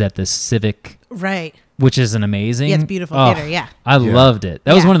 he was at the Civic, Right. which is an amazing. Yeah, it's beautiful theater. Yeah. I Yeah. loved it.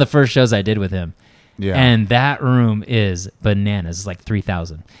 That was Yeah. one of the first shows I did with him. Yeah. And that room is bananas. It's like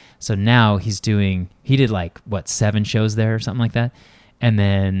 3,000. So now he did like, 7 shows there or something like that. And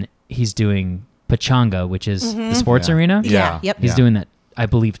then he's doing Pachanga, which is the sports Yeah. arena. Yeah. Yep. He's doing that, I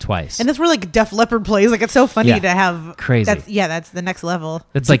believe, twice. And that's where like Def Leppard plays. Like it's so funny Yeah. to have Crazy. That's the next level.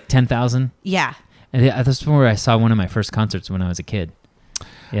 It's like 10,000. Yeah. And that's where I saw one of my first concerts when I was a kid.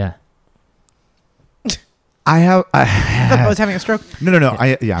 Yeah. I I was having a stroke. no.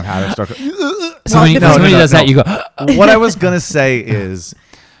 I'm having a stroke. So when no, somebody no, does that, no. you go, What I was gonna say is,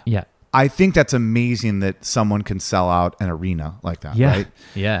 yeah. I think that's amazing that someone can sell out an arena like that. Yeah. Right.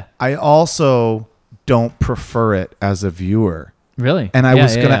 Yeah. I also don't prefer it as a viewer. Really? And I Yeah,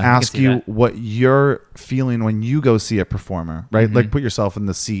 was yeah, going to yeah. I can ask see you that. what you're feeling when you go see a performer, right? Mm-hmm. Like put yourself in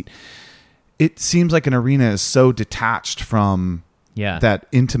the seat. It seems like an arena is so detached from Yeah. that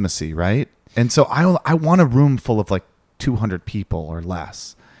intimacy, right? And so I want a room full of like 200 people or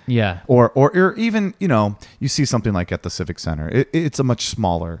less. Yeah. Or even, you see something like at the Civic Center. It's a much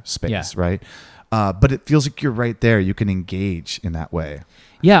smaller space, Yeah. right? But it feels like you're right there. You can engage in that way.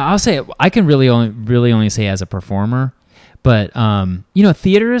 Yeah, I'll say I can really only say as a performer, but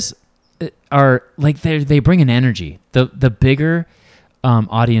theaters are like they bring an energy. The bigger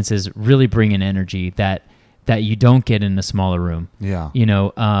audiences really bring an energy that you don't get in a smaller room. Yeah.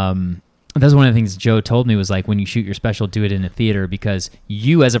 That's one of the things Joe told me was like, when you shoot your special, do it in a theater because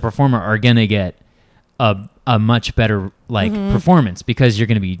you as a performer are gonna get a much better performance because you're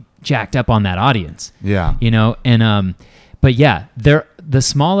gonna be jacked up on that audience. Yeah. And but yeah, the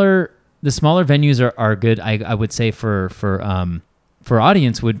smaller venues are good. I would say for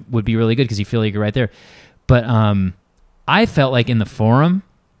audience would be really good because you feel like you're right there. But I felt like in the Forum,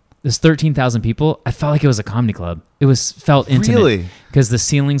 there's 13,000 people. I felt like it was a comedy club. Felt intimate. Really? Because the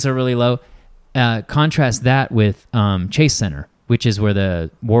ceilings are really low. Contrast that with Chase Center, which is where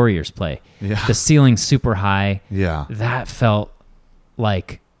the Warriors play. Yeah. The ceiling's super high. Yeah. That felt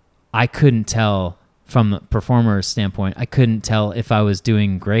like I couldn't tell from the performer's standpoint. I couldn't tell if I was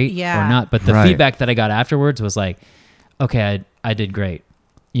doing great Yeah. or not. But the Right. feedback that I got afterwards was like, okay, I did great.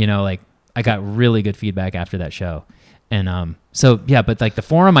 Like I got really good feedback after that show. And so yeah, but like the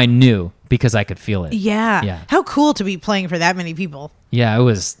Forum I knew because I could feel it. Yeah. Yeah. How cool to be playing for that many people. Yeah,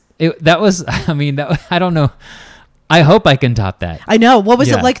 I don't know. I hope I can top that. I know. What was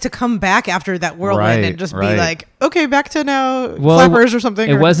Yeah. it like to come back after that whirlwind Right, and just right. be like, okay, back to now Well, flappers or something?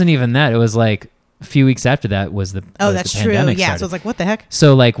 It or- wasn't even that. It was like a few weeks after that was the Oh, was that's the true. pandemic Yeah. started. So it's like, what the heck?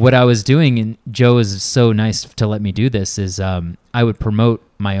 So like what I was doing, and Joe is so nice to let me do this, is I would promote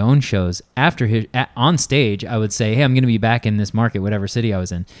my own shows after on stage. I would say, hey, I'm going to be back in this market, whatever city I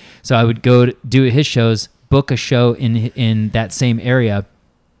was in. So I would go to do his shows, book a show in that same area,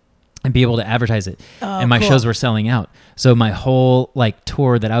 and be able to advertise it. And my cool. shows were selling out. So my whole like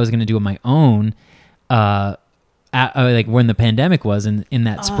tour that I was going to do on my own, like when the pandemic was in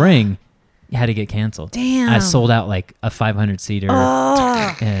that spring, had to get canceled. Damn. I sold out like a 500 seater,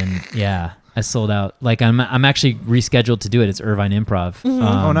 and yeah, I sold out. Like I'm actually rescheduled to do it. It's Irvine Improv.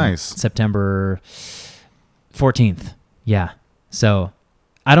 Oh, nice. September 14th. Yeah. So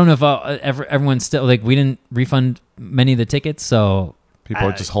I don't know if everyone's still like, we didn't refund many of the tickets, so People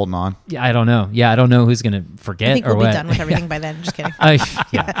are just holding on. yeah, I don't know. Yeah, I don't know who's gonna forget I think or we'll what. be done with everything by then. Just kidding.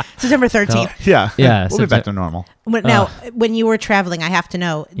 Yeah. September 13th. Yeah. Yeah, We'll be back to normal. Now, when you were traveling, I have to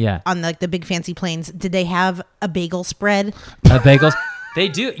know. Yeah. On the big fancy planes, did they have a bagel spread? Bagels. They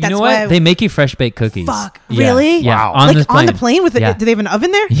do. You That's know why what? They make you fresh baked cookies. Fuck. Yeah, Really? Yeah. Wow. On Like on the plane with it? Yeah. Do they have an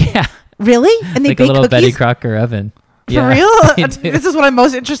oven there? Yeah. Really? And they Like a bake little cookies? Betty Crocker oven. For Yeah, real? they do. This is what I'm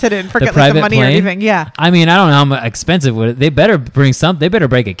most interested in. Forget like private the money or plane? anything. Yeah. I mean, I don't know how much expensive would it. They better bring some. They better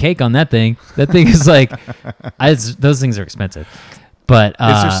break a cake on that thing. That thing is like, those things are expensive. But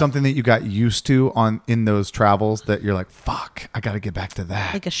Is there something that you got used to in those travels that you're like, fuck, I got to get back to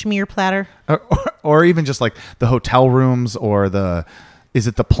that? Like a schmear platter. Or even just like the hotel rooms or is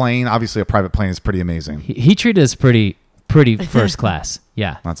it the plane? Obviously, a private plane is pretty amazing. he treated us pretty first class.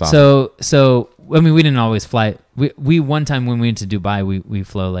 Yeah. That's awesome. So I mean, we didn't always fly. We one time when we went to Dubai, we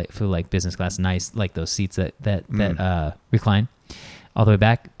flew like business class, nice, like those seats that recline all the way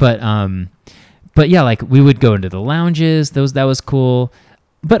back. But yeah, like we would go into the lounges. That was cool.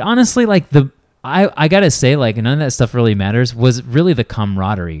 But honestly, like I gotta say, like none of that stuff really matters. Was really the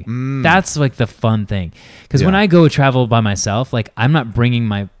camaraderie. That's like the fun thing. Because when Yeah. I go travel by myself, like I'm not bringing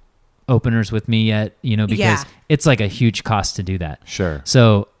my openers with me yet, because Yeah. it's like a huge cost to do that. Sure.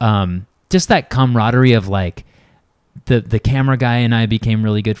 So just that camaraderie of like the camera guy and I became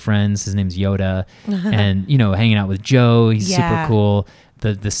really good friends. His name's Yoda, and hanging out with Joe, he's Yeah. super cool.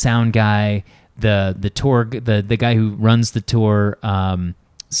 The sound guy, the tour, the guy who runs the tour,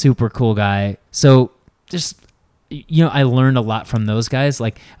 super cool guy. So just I learned a lot from those guys,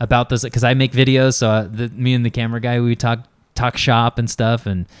 like about those, because I make videos. So me and the camera guy, we talk shop and stuff,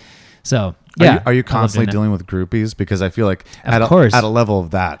 and so. Yeah. Are you I love constantly doing that. dealing with groupies? Because I feel like Of course. at a level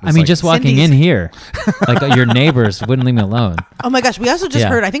of that. I mean, just walking Cindy's- in here, like your neighbors wouldn't leave me alone. Oh my gosh, we also just Yeah.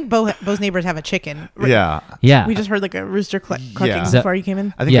 heard. I think Bo's neighbors have a chicken. Yeah. Yeah. We just heard like a rooster clucking Yeah. before you came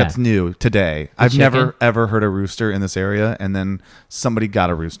in. I think Yeah. that's new today. I've chicken? never ever heard a rooster in this area, and then somebody got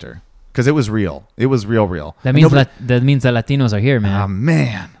a rooster because it was real. It was real. That And means nobody- that means the Latinos are here, man.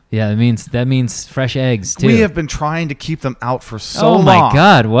 man, Yeah, that means fresh eggs too. we have been trying to keep them out for so oh long. my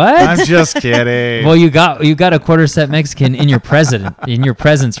God, what? I'm just kidding. Well, you got a quarter set Mexican in your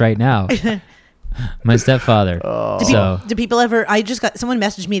presence right now. My stepfather. Do people ever? I just got someone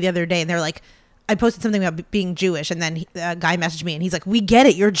messaged me the other day, and they're like, I posted something about being Jewish, and then a guy messaged me, and he's like, "We get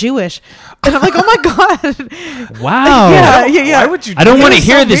it, you're Jewish," and I'm like, "Oh my God, Wow. yeah." Why would you? I don't do want to that?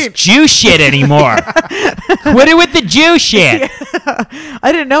 hear So this mean. Jew shit anymore. Quit it with the Jew shit.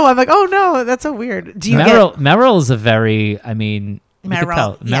 I didn't know. I'm like, "Oh no, that's so weird." Do you Meryl is a very, I mean, you could Meryl,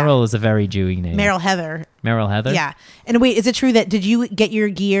 tell. yeah. Meryl is a very Jewy name. get Meryl Heather? Meryl Heather? Yeah. And wait, is it true that did you get your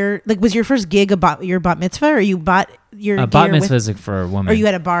gear? Like, was your first gig about your bat mitzvah, or you bought your A gear bat with- mitzvah is for a woman. or you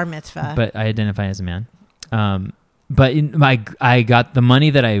had a bar mitzvah? But I identify as a man. But I got the money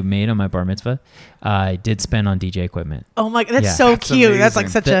that I made on my bar mitzvah. I did spend on DJ equipment. oh my God, that's Yeah. so That's cute. That's like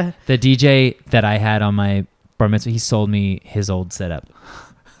amazing. such a. The DJ that I had on my bar mitzvah, he sold me his old setup,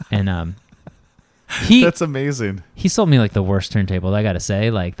 and he That's amazing. he sold me like the worst turntable. I gotta say,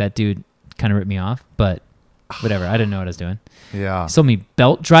 like that dude kind of ripped me off, but whatever. I didn't know what I was doing. Yeah. He sold me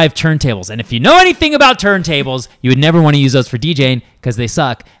belt drive turntables, and if you know anything about turntables, you would never want to use those for DJing because they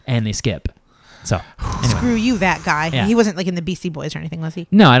suck and they skip. So anyway. Screw you, that guy. Yeah. He wasn't like in the Beastie Boys or anything, was he?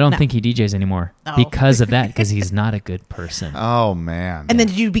 No, I don't No. think he DJs anymore Oh. because of that, because he's not a good person. Oh man. And then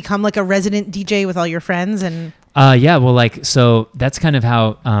did you become like a resident DJ with all your friends? And Yeah, well, like, so that's kind of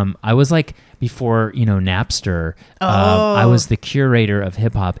how I was like before, Napster. I was the curator of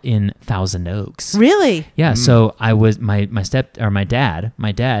hip hop in Thousand Oaks. really? Yeah, so I was my dad.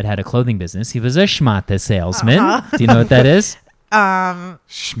 My dad had a clothing business. He was a schmata salesman. Do you know what that is?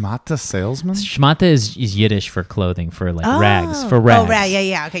 Schmata salesman. Schmata is Yiddish for clothing, for like rags, for rags. Oh, right.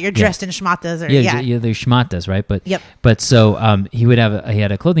 Yeah. Okay. You're dressed in schmatas or Yeah, they're schmatas, right? But Yep. But so he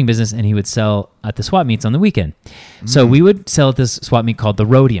had a clothing business, and he would sell at the swap meets on the weekend. So we would sell at this swap meet called the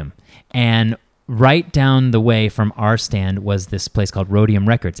Rhodium, and right down the way from our stand was this place called Rhodium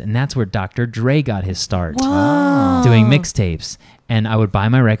Records, and that's where Dr. Dre got his start doing mixtapes. And I would buy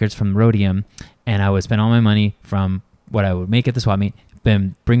my records from Rhodium, and I would spend all my money from what I would make at the swap meet,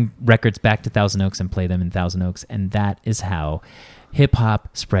 then bring records back to Thousand Oaks and play them in Thousand Oaks, and that is how hip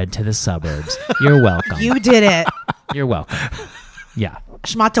hop spread to the suburbs. You're welcome. You did it. You're welcome. Yeah.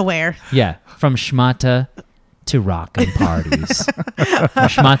 Schmata wear. Yeah. From schmata to rockin' parties. From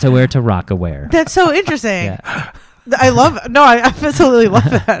schmata wear to rock-aware. That's so interesting. Yeah. I absolutely love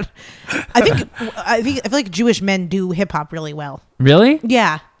that. I feel like Jewish men do hip hop really well. Really?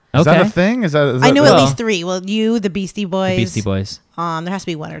 Yeah. Is Okay. that a thing? Is that? I know at well- least three. Well, you, the Beastie Boys. The Beastie Boys. There has to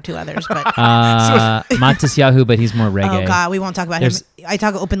be one or two others, but Matis Yahoo, but he's more reggae. oh god, we won't talk about There's- him. I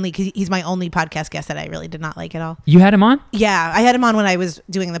talk openly because he's my only podcast guest that I really did not like at all. You had him on? Yeah, I had him on when I was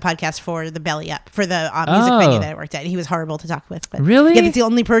doing the podcast for the Belly Up for the music Oh. venue that I worked at. And he was horrible to talk with. But Really? Yeah, that's the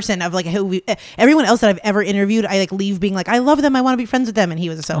only person of like everyone else that I've ever interviewed. I like leave being like, I love them. I want to be friends with them, and he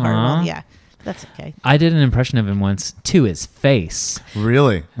was so Aw. horrible. Yeah, that's okay. I did an impression of him once to his face.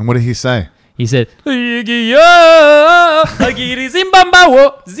 Really? And what did he say? He said, Zimbabwe,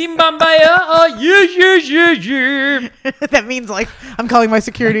 That means like I'm calling my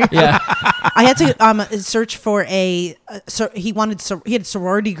security. Yeah. I had to search for he had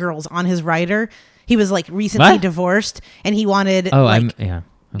sorority girls on his rider. He was like recently What? divorced, and he wanted Oh, like yeah.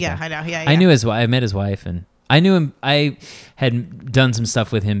 Okay. yeah, I know, yeah, I knew his wife. I met his wife, and I knew him. I had done some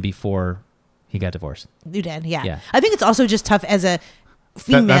stuff with him before he got divorced. You did, yeah. Yeah. I think it's also just tough as a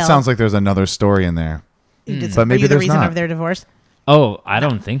female. That sounds like there's another story in there. You did But some- maybe were you the there's reason not. of their divorce. Oh, I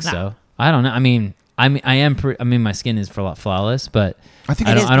don't think no. so. I don't know. I mean, I am. I mean, my skin is flawless, but I think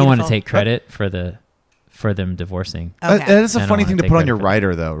It is I don't want to beautiful. take credit for them divorcing. Okay. That is I a don't funny wanna thing to take put on credit your for it.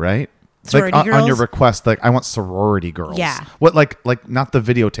 rider, though, right? sorority like girls. on your request, like I want sorority girls. Yeah. What like not the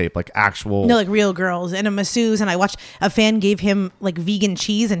videotape, like actual. No, like real girls and a masseuse. And I watched a fan gave him like vegan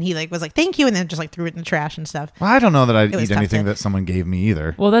cheese, and he like was like, "Thank you," and then just like threw it in the trash and stuff. Well, I don't know that I'd It was eat tough anything to- that someone gave me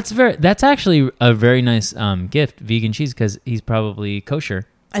either. Well, that's actually a very nice gift, vegan cheese, because he's probably kosher.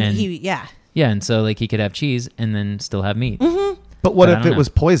 And yeah. Yeah, and so like he could have cheese and then still have meat. Mm-hmm. But what I if don't it know. was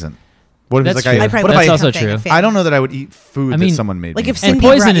poison? What if That's it's like true. I probably what if would That's say also something, true. a fan. I don't know that I would eat food I that mean, someone made like me. if And Cindy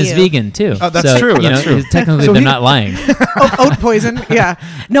poison brought is you- vegan too. Oh, that's So, true, You that's know, true. technically So they're he- not lying. Oat poison. Yeah.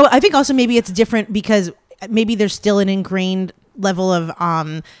 No, I think also maybe it's different because maybe there's still an ingrained level of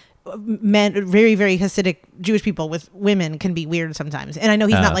men, very, very Hasidic Jewish people with women can be weird sometimes. And I know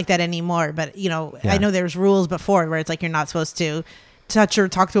he's not like that anymore, but you know, Yeah. I know there's rules before where it's like you're not supposed to touch or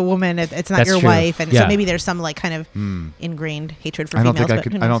talk to a woman. It's not That's your true. wife. And Yeah. so maybe there's some like kind of ingrained hatred for I don't females. think I but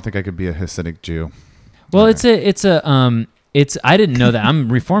could. who I don't knows? think I could be a Hasidic Jew. Well, it's I didn't know that. I'm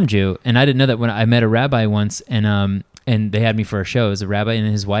a Reformed Jew, and I didn't know that when I met a rabbi once, and they had me for a show. It was a rabbi, and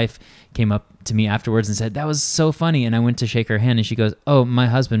his wife came up to me afterwards and said, "That was so funny." And I went to shake her hand, and she goes, "Oh, my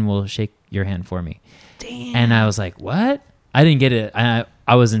husband will shake your hand for me." Damn. And I was like, "What?" I didn't get it.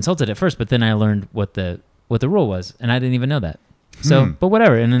 I was insulted at first, but then I learned what the rule was, and I didn't even know that. So, but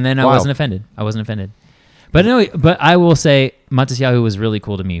whatever. And then I Wow. wasn't offended. But anyway, but I will say Matisyahu was really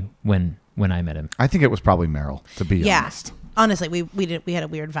cool to me when I met him. I think it was probably Meryl, to be Yeah. honest. Honestly, we had a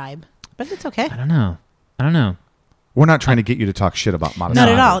weird vibe, but it's okay. I don't know. We're not trying to get you to talk shit about Modest. Not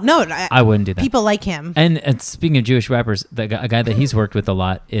at No, all. No, I wouldn't do that. People like him. And speaking of Jewish rappers, a guy that he's worked with a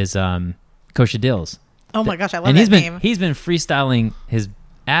lot is Kosha Dills. Oh my gosh, I love And that name. he's been freestyling his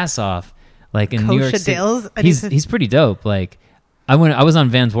ass off, like in New York Kosha City. Dills? I need to- He's pretty dope. Like I was on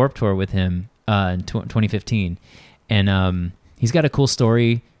Vans Warped Tour with him in 2015, and he's got a cool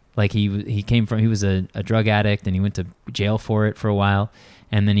story. Like he was a drug addict, and he went to jail for it for a while,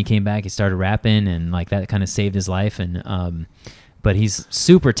 and then he came back. He started rapping, and like that kind of saved his life. And but he's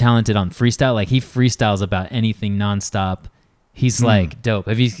super talented on freestyle. Like he freestyles about anything nonstop. He's like dope.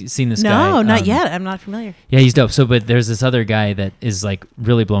 Have you seen this guy? No, not yet. I'm not familiar. Yeah, he's dope. So, but there's this other guy that is like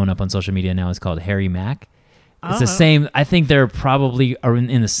really blowing up on social media now. It's called Harry Mack. It's the same. I think they're probably are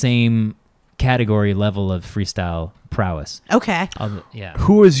in the same category level of freestyle prowess. Okay. Yeah,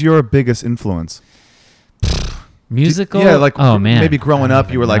 Who is your biggest influence? musical. Yeah, like oh man, maybe growing I don't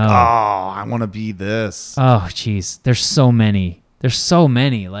up, you were even like, know. oh, I want to be this. Oh, jeez. There's so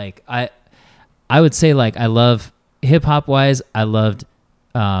many. Like I would say like I love hip hop wise. I loved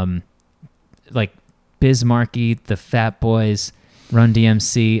like Biz Markie, the Fat Boys, Run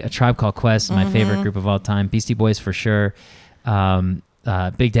DMC, A Tribe Called Quest, my favorite group of all time. Beastie Boys for sure.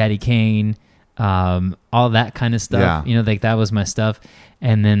 Big Daddy Kane, all that kind of stuff. Yeah. You know, like that was my stuff.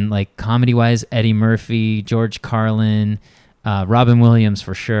 And then like comedy wise, Eddie Murphy, George Carlin, Robin Williams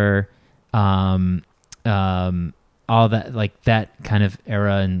for sure. All that like that kind of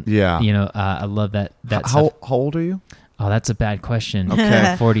era, and Yeah. you know, I love that How stuff. old are you? Oh, that's a bad question.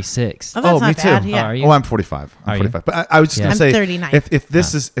 Okay. 46. Oh, that's me not too. bad. Oh, Yeah. are you? Oh, I'm 45. Are I'm you? 45. But I was just Yeah. gonna I'm say, 39.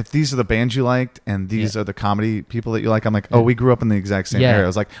 if these are the bands you liked, and these are the comedy people that you like, I'm like, oh, we grew up in the exact same Yeah. era. It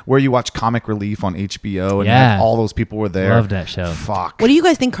was like where you watch Comic Relief on HBO, and Yeah. like, all those people were there. Loved that show. Fuck. What do you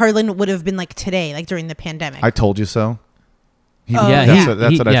guys think Carlin would have been like today, like during the pandemic? I told you so. He, Oh, Yeah,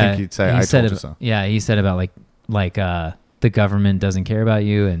 that's what I think he'd say. I said told you it- so. Yeah, he said about like the government doesn't care about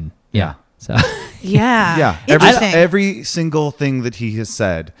you, and yeah. So yeah. Yeah, Interesting. every single thing that he has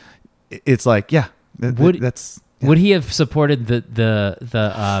said, it's like, yeah, that's. would he have supported the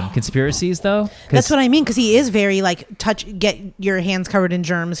conspiracies though? 'Cause- That's what I mean, because he is very like get your hands covered in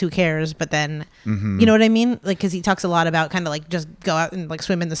germs. Who cares? But then, you know what I mean? Like, because he talks a lot about kind of like just go out and like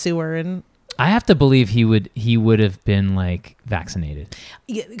swim in the sewer and I have to believe he would have been like vaccinated.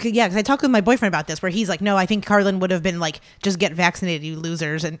 yeah. Because I talked with my boyfriend about this, where he's like, no, I think Carlin would have been like, just get vaccinated, you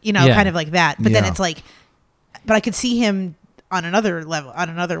losers, and you know, Yeah. kind of like that. But then Yeah. it's like, but I could see him on another level, on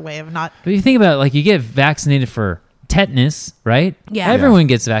another way of not. But you think about it, like you get vaccinated for tetanus, right? Yeah. Everyone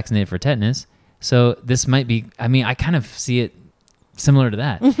gets vaccinated for tetanus. So this might be, I mean, I kind of see it similar to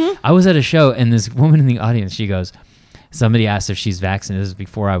that. I was at a show and this woman in the audience, she goes, somebody asked if she's vaccinated. This was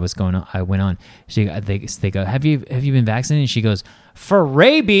before I went on. They go, have you been vaccinated? And she goes, for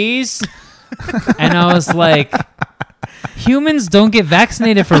rabies. And I was like, humans don't get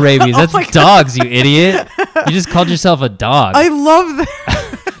vaccinated for rabies. That's dogs, you idiot. You just called yourself a dog. I love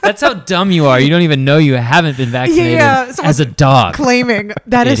that. That's how dumb you are. You don't even know you haven't been vaccinated Yeah, as a dog. claiming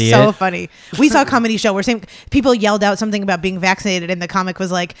that is so Idiot. funny. We saw a comedy show where people yelled out something about being vaccinated, and the comic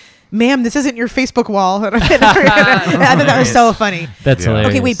was like, "Ma'am, this isn't your Facebook wall." And I thought that was so funny. That's Yeah. hilarious.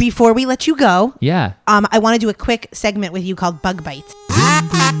 Okay, wait. Before we let you go, Yeah. I want to do a quick segment with you called Bug Bites.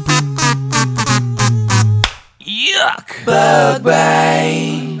 Yuck. Bug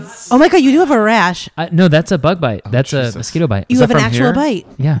bites. Oh my god, you do have a rash. No, that's a bug bite. That's Jesus. a mosquito bite. You that have an from actual here? bite.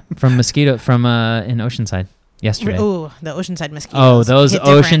 Yeah, from mosquito from in Oceanside yesterday. Oh, the Oceanside mosquitoes. Oh, those hit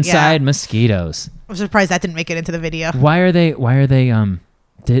different, Oceanside yeah. mosquitoes. I'm surprised that didn't make it into the video. Why do they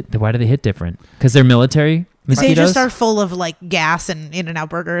hit different? Because they're military mosquitoes. They just are full of like gas and In-N-Out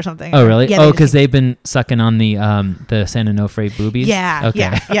Burger or something. Oh really? Yeah, Oh, just because seem- they've been sucking on the San Onofre boobies. Yeah,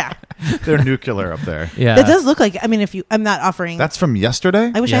 Okay. yeah. They're nuclear up there. Yeah. That does look like. I mean, I'm not offering. That's from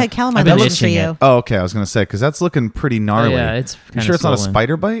yesterday? I wish I Yeah. had calamine I've been lotion for itching you. it. Oh, okay. I was going to say, because that's looking pretty gnarly. yeah, it's You kinda sure it's not a swollen.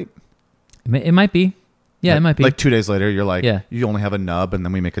 spider bite? It might be. Yeah, it might be. Like 2 days later, you're like, Yeah. you only have a nub, and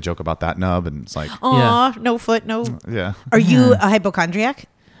then we make a joke about that nub, and it's like, Aw, no foot, no. yeah. Are you a hypochondriac?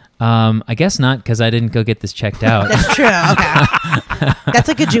 I guess not, because I didn't go get this checked out. That's true. Okay. That's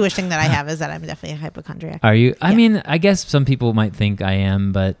like a Jewish thing that I have, is that I'm definitely a hypochondriac. Are you? I Yeah. mean, I guess some people might think I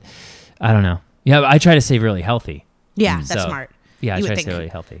am, but I don't know. Yeah, I try to stay really healthy. Yeah, that's So, smart. Yeah, I You try would to stay think. really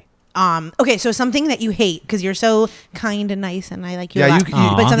healthy. Okay, so something that you hate because you're so kind and nice, and I like you Yeah, a lot. you-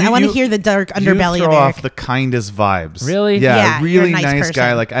 but something, I want to you- hear the dark underbelly You of throw Eric. off the kindest vibes. Really? Yeah, Yeah, you're a really nice nice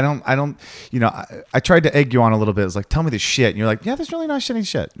guy. person. Like, I don't, you know, I tried to egg you on a little bit. It's like, tell me the shit. And you're like, yeah, there's really not shitty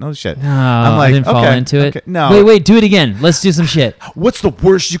shit. No shit. No, I'm I like, didn't fall okay, into it. okay. No. Wait, do it again. Let's do some shit. What's the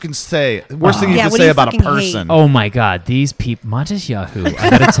worst you can say? Worst thing you Yeah, can what do say you about a fucking hate? person? Oh my God, these people, Montes Yahoo! I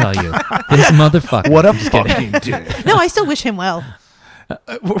gotta tell you, this motherfucker. What a fucking dude. No, I still wish him well.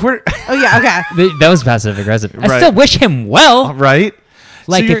 We're, Oh yeah, okay. That was passive aggressive. I Right. still wish him well. right?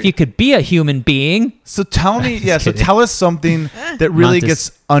 Like So if you could be a human being. So tell me, yeah. So kidding. tell us something that really Montes-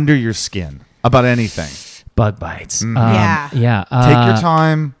 gets under your skin about anything. Bug bites. Yeah. Yeah. Take your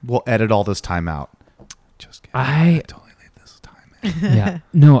time. We'll edit all this time out. Just kidding. I Totally leave this time in. yeah.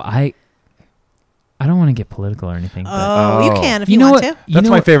 No, I don't want to get political or anything. But Oh, you Oh. can if you you, know want what? to. You That's know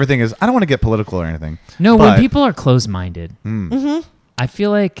my what- favorite thing is I don't want to get political or anything. No, when but- people are closed-minded, I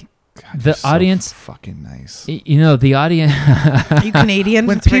feel like God, the you're so audience. fucking nice. You know, the audience. Are you Canadian?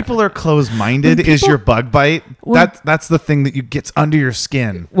 When people are closed-minded, When is people- your bug bite? When- That's the thing that you gets under your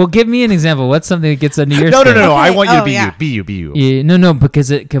skin. Well, give me an example. What's something that gets under your No, skin? I Okay, want you to oh, be yeah. you. Be you. Be you. Yeah, no, because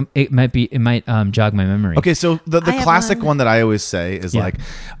it might jog my memory. Okay, so the I have classic one. one that I always say is Yeah. like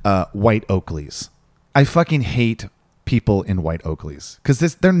white Oakleys. I fucking hate people in white Oakleys because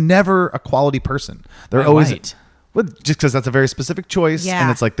they're never a quality person. They're Why always white? well, just because that's a very specific choice, Yeah.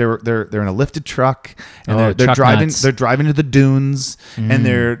 and it's like they're in a lifted truck and Oh, they're truck driving nuts. they're driving to the dunes and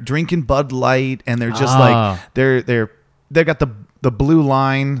they're drinking Bud Light and they're just Ah. like they got the blue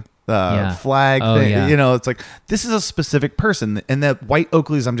line. Yeah. Flag Oh, thing, yeah. you know, it's like this is a specific person, and that white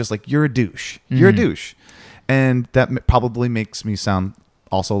Oakleys, I'm just like, you're a douche, you're a douche, and that probably makes me sound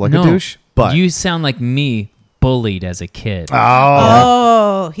also like no, a douche. But you sound like me bullied as a kid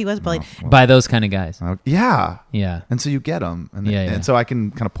Oh, he was bullied. by those kind of guys. yeah, Yeah. and so you get them, and, Yeah, yeah. and so I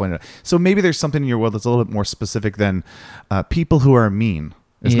can kind of point it out. So maybe there's something in your world that's a little bit more specific than people who are mean.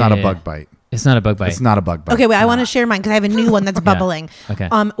 It's not a Yeah. bug bite. It's not a bug bite. It's not a bug bite. Okay, wait. I want to share mine because I have a new one that's bubbling. Okay.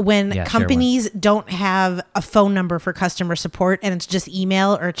 When Yeah, share companies don't have a phone number for customer support and it's just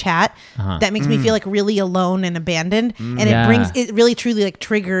email or chat, that makes me feel like really alone and abandoned. And Yeah. it really truly like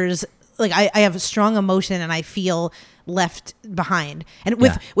triggers. Like I have a strong emotion and I feel left behind. And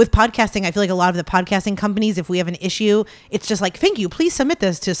Yeah. with podcasting, I feel like a lot of the podcasting companies, if we have an issue, it's just like, thank you, please submit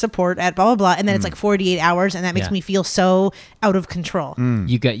this to support at blah blah blah, and then it's like 48 hours, and that makes Yeah. me feel so out of control.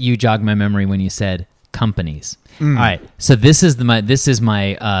 You jogged my memory when you said companies. All right, so this is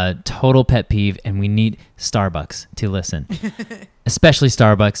my total pet peeve, and we need Starbucks to listen, especially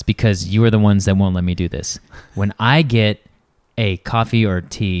Starbucks, because you are the ones that won't let me do this. When I get a coffee or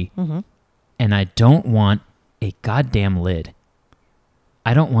tea, and I don't want a goddamn lid,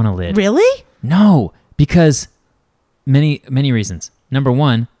 I don't want a lid. Really? No, because many reasons. Number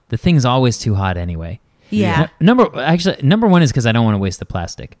one, the thing's always too hot anyway. Yeah. Number one is because I don't want to waste the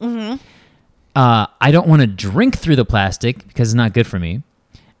plastic. I don't want to drink through the plastic because it's not good for me.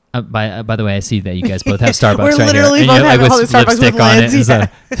 By the way, I see that you guys both have Starbucks We're right literally here. both you're, have all the with Starbucks with lipstick on it. lids, yeah.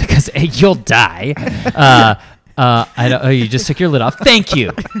 Because you'll die. I don't, you just took your lid off. Thank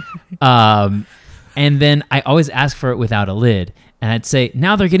you. And then I always ask for it without a lid. And I'd say,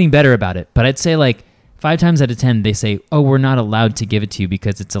 now they're getting better about it. But I'd say like 5 times out of 10, they say, oh, we're not allowed to give it to you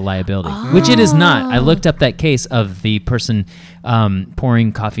because it's a liability, which it is not. I looked up that case of the person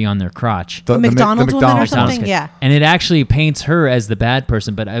pouring coffee on their crotch. The McDonald's woman or McDonald's something? case. Yeah. And it actually paints her as the bad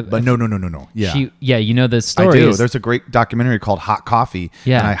person. But no. Yeah. you know the I story. do. is- There's a great documentary called Hot Coffee.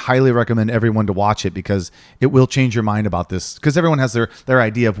 Yeah. And I highly recommend everyone to watch it because it will change your mind about this. Because everyone has their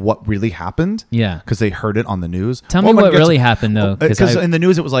idea of what really happened. Yeah. Because they heard it on the news. Tell me Woman what gets- really happened, though, 'cause Because I- in the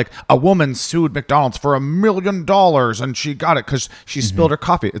news, it was like a woman sued McDonald's for for $1 million and she got it because she spilled her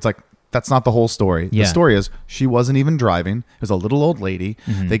coffee. It's like, that's not the whole story. Yeah. The story is she wasn't even driving. It was a little old lady.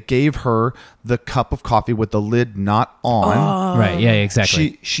 They gave her the cup of coffee with the lid not on. Right. Yeah,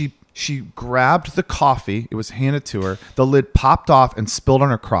 exactly. She grabbed the coffee. It was handed to her. The lid popped off and spilled on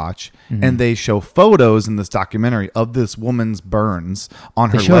her crotch. And they show photos in this documentary of this woman's burns on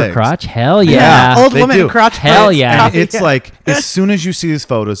her They show legs. her crotch? Hell yeah. Old they woman do. crotch. Hell burns. yeah. And it's like, as soon as you see these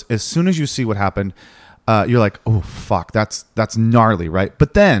photos, as soon as you see what happened, you're like, oh, fuck, that's gnarly, right?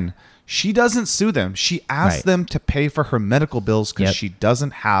 But then she doesn't sue them. She asks Right. them to pay for her medical bills because Yep. she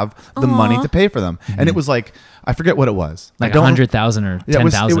doesn't have the money to pay for them. And it was like, I forget what it was. Like I don't- 100,000 or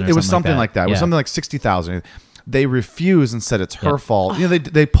 10,000 it was something like that. It was Yeah. something like 60,000. They refused and said it's her fault. You know,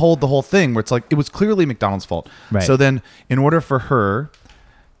 they pulled the whole thing where it's like it was clearly McDonald's fault. Right. So then, in order for her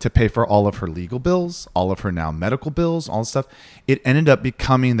to pay for all of her legal bills, all of her now medical bills, all this stuff, it ended up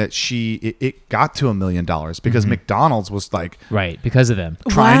becoming that it got to $1 million because McDonald's was like Right, because of them.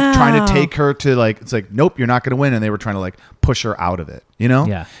 trying to take her to like, it's like, nope, you're not going to win, and they were trying to like push her out of it, you know?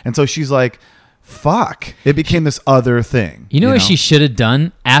 Yeah. And so she's like, fuck, it became this other thing. You know what she should have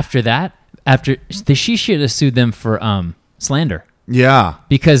done after that? She should have sued them for slander. Yeah.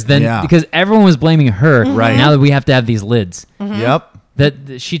 Because Yeah. because everyone was blaming her. Right. Now that we have to have these lids. Yep.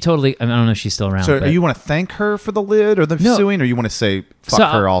 That she totally. I don't know if she's still around. So, but- you want to thank her for the lid or the No. suing, or you want to say fuck So,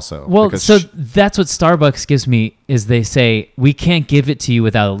 her also? Well, Because so that's what Starbucks gives me is they say we can't give it to you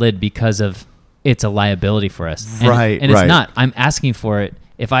without a lid because of it's a liability for us. Right, And it's right. not. I'm asking for it.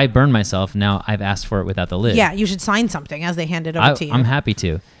 If I burn myself, now I've asked for it without the lid. Yeah, you should sign something as they hand it over to you. I'm happy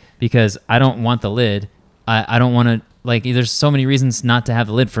to because I don't want the lid. I don't want to, like, there's so many reasons not to have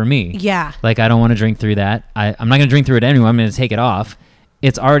the lid for me. Yeah. Like, I don't want to drink through that. I'm not going to drink through it anyway. I'm going to take it off.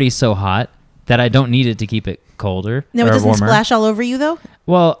 It's already so hot that I don't need it to keep it colder No, it or doesn't warmer. splash all over you though.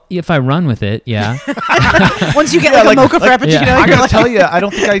 Well, if I run with it, yeah. Once you get like a mocha frappuccino, yeah. I you're gotta like, tell you, I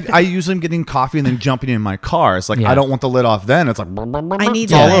don't think I usually am getting coffee and then jumping in my car. It's like Yeah. I don't want the lid off. Then it's like I need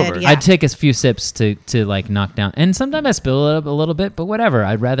it's all the lid, over. yeah. I'd take a few sips to like knock down, and sometimes I spill it up a little bit, but whatever.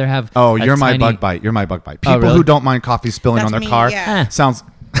 I'd rather have. Oh, a you're my tiny- bug bite. You're my bug bite. People really? who don't mind coffee spilling That's on their me, car yeah. sounds.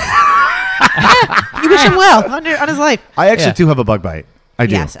 You wish him well on his life. I actually Yeah. do have a bug bite. I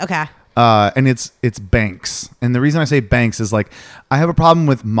do. Yes. Okay. And it's banks. And the reason I say banks is like I have a problem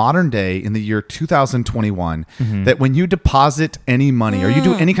with modern day in the year 2021 that when you deposit any money or you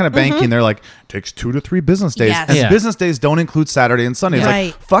do any kind of banking, they're like takes 2 to 3 business days, Yes. and Yeah. business days don't include Saturday and Sunday. It's Right.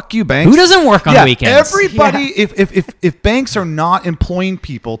 like fuck you, banks. Who doesn't work on weekends? Everybody. If banks are not employing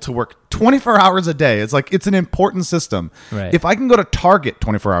people to work 24 hours a day, it's like it's an important system. Right. If I can go to Target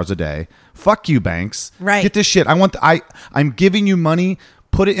 24 hours a day, fuck you, banks. Right. Get this shit. I'm giving you money.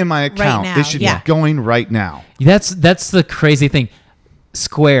 Put it in my account. now, It should yeah. be going right now. That's the crazy thing.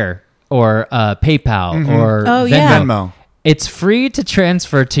 Square or PayPal or Oh, Venmo. yeah. Venmo. It's free to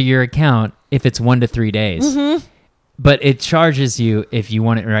transfer to your account if it's 1 to 3 days, but it charges you if you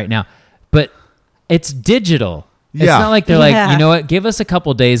want it right now. But it's digital. It's Yeah. not like they're Yeah. like, you know what? Give us a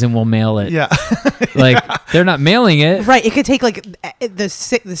couple days and we'll mail it. Yeah. Like they're not mailing it. Right. It could take like the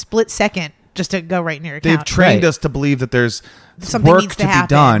split second just to go right in your account. They've trained Right. us to believe that there's Something work needs to to be happen.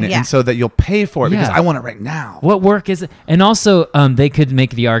 done, Yeah. and so that you'll pay for it because Yeah. I want it right now. What work is it? And also, they could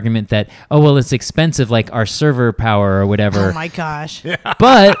make the argument that, oh, well, it's expensive, like our server power or whatever. Oh my gosh.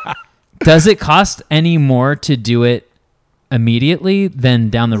 But does it cost any more to do it immediately than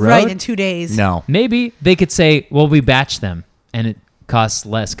down the road? Right in 2 days. No. Maybe they could say, well, we batch them and it costs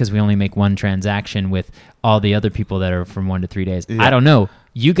less because we only make one transaction with all the other people that are from 1 to 3 days. Yeah. I don't know.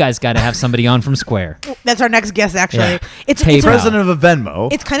 You guys got to have somebody on from Square. That's our next guest. Actually, Yeah. it's PayPal. President of a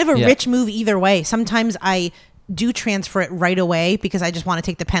Venmo. it's kind of a Yeah. rich move either way. Sometimes I do transfer it right away because I just want to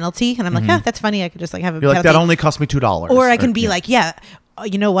take the penalty, and I'm like, that's funny. I could just like have a You're like penalty. that only cost me $2. or I can be yeah. like,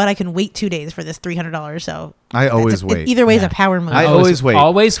 you know what? I can wait 2 days for this $300. So I always it's wait. Either way is Yeah. a power move. I always wait.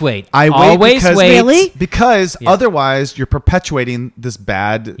 Always wait. I wait always because- wait. Really? Because Yeah. otherwise you're perpetuating this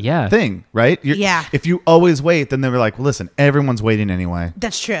bad Yeah. thing, right? Yeah. If you always wait, then they're like, well, listen, everyone's waiting anyway.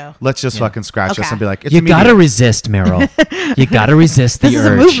 That's true. Let's just fucking scratch Okay. this and be like, it's You immediate. got to resist, Meryl. You got to resist the This is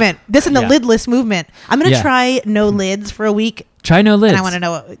urge. a movement. This is the Yeah. lidless movement. I'm gonna Yeah. try no lids for a week, Try no lids. and I want to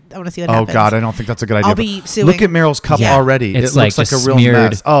know. I want to see what Oh happens. God, I don't think that's a good idea. I'll be suing. Look at Meryl's cup Yeah. already. It's it looks like like a just real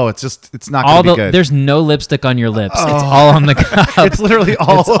smeared. mess. Oh, it's not all gonna the be good. there's no lipstick on your lips. It's all on the cup. It's literally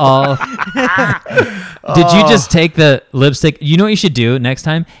all. It's all. Did you just take the lipstick? You know what you should do next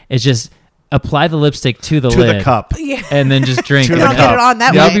time? Is just apply the lipstick to the To lid the cup. Yeah. and then just drink. To it. the I'll get it on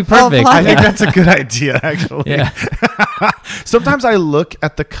that That'd way. be perfect. I'll I apply think it. that's a good idea, actually. Yeah. Sometimes I look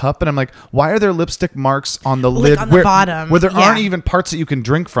at the cup and I'm like, why are there lipstick marks on the Like lid on the bottom. where there Yeah. aren't even parts that you can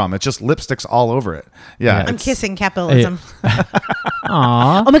drink from? It's just lipsticks all over it. Yeah. Yeah. I'm it's- kissing capitalism.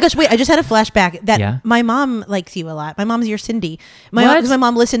 Aw. Oh my gosh! Wait, I just had a flashback that Yeah? my mom likes you a lot. My mom's your Cindy. What? Because my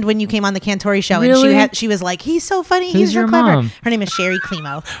mom listened when you came on the Cantori show, Really? and she was like, "He's so funny. Who's He's so your clever." mom? Her name is Sherry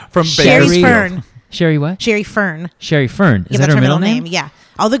Climo. From Sherry Bakersfield. Fern. Sherry what? Sherry Fern. Sherry Fern. Is Yeah, that that's her middle name? Yeah.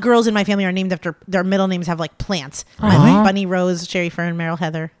 All the girls in my family are named after their middle names have like plants. Really? Bunny Rose, Sherry Fern, Meryl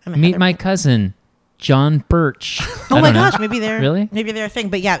Heather. I'm a Meet Heather. my cousin, John Birch. Oh I my don't know. gosh, maybe they're Really? maybe they're a thing.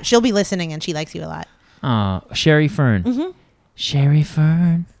 But yeah, she'll be listening and she likes you a lot. Oh, Sherry Fern. Mm-hmm. Sherry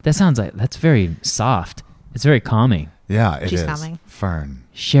Fern. That sounds like that's very soft. It's very calming. Yeah, it is. She's coming. Fern.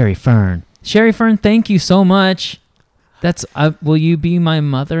 Sherry Fern. Sherry Fern, thank you so much. That's will you be my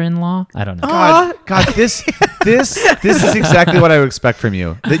mother-in-law? I don't know. God, this is exactly what I would expect from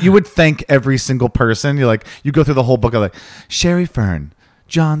you. That you would thank every single person. You go through the whole book of like Sherry Fern,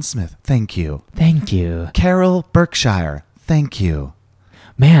 John Smith, thank you. Thank you. Carol Berkshire, thank you.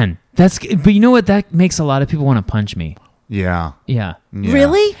 Man, but you know what? That makes a lot of people want to punch me. Yeah. Yeah. Yeah.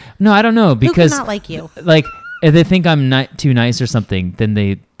 Really? No, I don't know Who because could not like you? like if they think I'm not too nice or something, then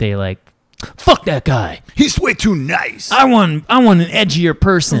they like fuck that guy. He's way too nice. I want an edgier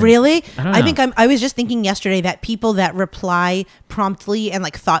person. Really? I don't know. think I was just thinking yesterday that people that reply promptly and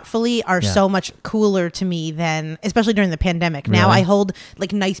like thoughtfully are Yeah. so much cooler to me than, especially during the pandemic. Now Really? I hold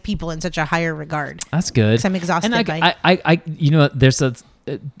like nice people in such a higher regard. That's good. 'Cause I'm exhausted And by- I you know, there's a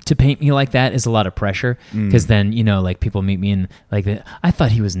to paint me like that is a lot of pressure because then you know like people meet me and like I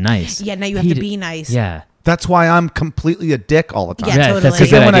thought he was nice. Yeah, now you have He to d- be nice. Yeah. That's why I'm completely a dick all the time. Yeah, Right, totally. that's a Because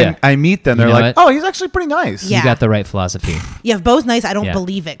good then when idea. I meet them, You they're know like, what? "Oh, he's actually pretty nice." Yeah. You got the right philosophy. Yeah, if Bo's nice, I don't Yeah.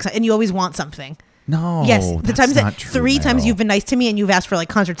 believe it. And you always want something. No. Yes, the that's times that not true, three times Meryl. you've been nice to me and you've asked for like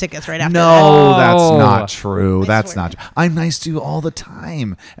concert tickets right after that. No, that's Oh. not true. I That's swear. not. I'm nice to you all the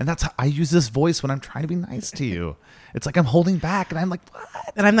time, and that's how I use this voice when I'm trying to be nice to you. It's like I'm holding back, and I'm like,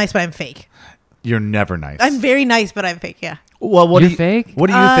 "What? And I'm nice, but I'm fake. You're never nice." I'm very nice, but I'm fake. Yeah. well. What You're do you fake? What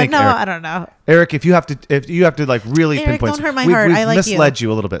do you think, No, Eric? I don't know. Eric, if you have to like really Eric, pinpoint, don't hurt my we've, heart. we've I like you. misled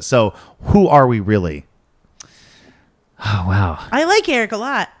you a little bit. So, who are we really? Oh wow. I like Eric a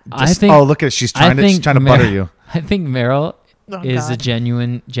lot. I think Oh, look at she's trying to butter you. I think Meryl Oh, is a God.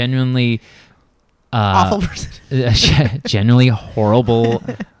 genuinely Awful person. genuinely horrible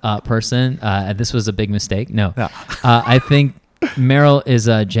person. This was a big mistake. No, Yeah. I think Meryl is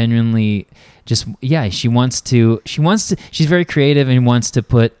genuinely just She wants to. She's very creative and wants to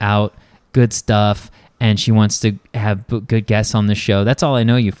put out good stuff, and she wants to have good guests on the show. That's all I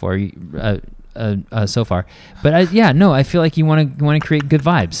know you for so far. But I feel like you want to create good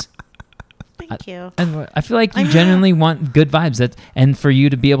vibes. Thank you. And I feel like you I know. genuinely want good vibes. And for you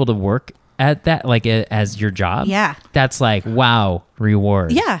to be able to work at that, like as your job, Yeah. that's like wow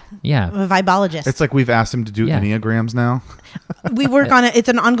reward. Yeah. yeah. I'm a vibologist. It's like we've asked him to do Yeah. Enneagrams now. We work on it. It's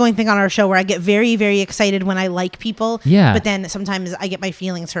an ongoing thing on our show where I get very, very excited when I like people. Yeah. But then sometimes I get my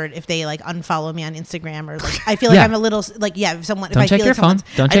feelings hurt if they like unfollow me on Instagram or like I feel like Yeah. I'm a little like if someone Don't if I check feel your like someone's-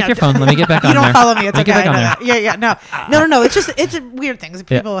 phone. Don't I check know. your phone. Let me get back on You don't there. follow me. It's Let me okay. get back I on know there. that. Yeah. No. It's weird things.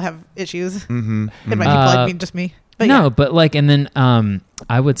 Yeah. People have issues. Mm-hmm. It might be like me, just me. But no, yeah, but like, and then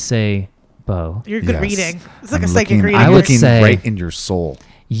I would say, Bo, you're good Yes. reading. It's like I'm a psychic looking- reading. I I'm would looking say- right in your soul.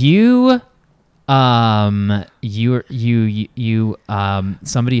 you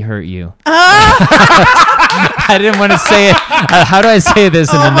somebody hurt you. I didn't want to say it. How do I say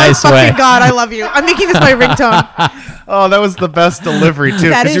this in oh a my nice fucking way? God, I love you. I'm making this my ringtone. Oh, that was the best delivery too.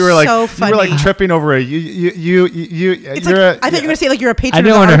 That Because you is were like so you were like funny. tripping over a It's you're like, a, I thought you were gonna say like you're a I patron of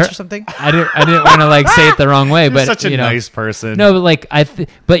didn't the want to arts hurt. or something. I didn't want to like say it the wrong way, you're but such a you know, nice person. No, but like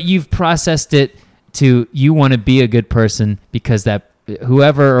but you've processed it to you want to be a good person because that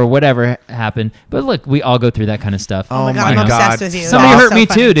whoever or whatever happened. But look, we all go through that kind of stuff. Oh my God, my I'm God. obsessed with you. Somebody That's hurt so me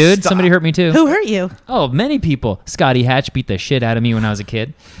funny. too, dude. Stop. Somebody hurt me too. Who hurt you? Oh, many people. Scotty Hatch beat the shit out of me when I was a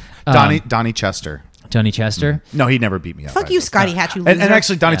kid. Donnie Chester. Johnny Chester. No, he never beat me up. Fuck I you, just- Scotty Hatch, you loser. And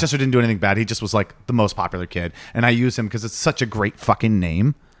actually, Donnie Yeah. Chester didn't do anything bad. He just was like the most popular kid, and I use him because it's such a great fucking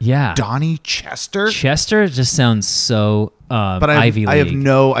name, Yeah. Donnie Chester. Chester just sounds so But Ivy I League.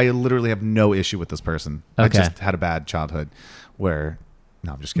 I literally have no issue with this person. I Okay. just had a bad childhood where.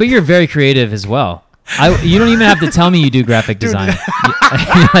 No, I'm just But kidding. you're very creative as well. You don't even have to tell me you do graphic design.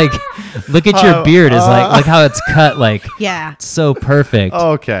 Like, look at your beard. Is like how it's cut. Like, Yeah. so perfect.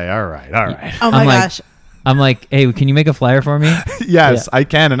 Okay, all right. Oh my I'm like, gosh. I'm like, hey, can you make a flyer for me? Yes, Yeah. I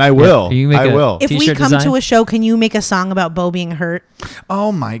can, and I will. Can you make I a- will. If we T-shirt come design? to a show, can you make a song about Bo being hurt?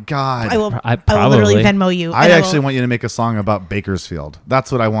 Oh my God. I will. I I will literally probably. Venmo you. I and actually will- want you to make a song about Bakersfield.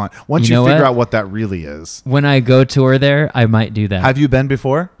 That's what I want. Once You you, know figure what? out what that really is. When I go tour there, I might do that. Have you been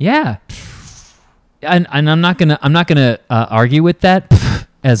before? Yeah. And I'm not gonna argue with that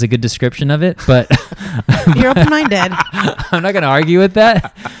as a good description of it, but You're open-minded. I'm not gonna argue with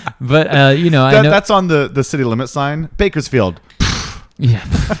that. But you know, I know. That's on the city limit sign. Bakersfield. Yeah.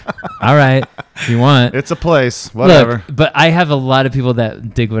 All right. If you want. It's a place. Whatever. Look, but I have a lot of people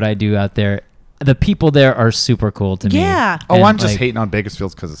that dig what I do out there. The people there are super cool to me. Yeah. Oh, And, I'm just like, hating on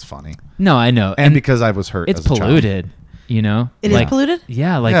Bakersfield because it's funny No, I know. and because I was hurt. it's as a child. polluted. You know, It is polluted?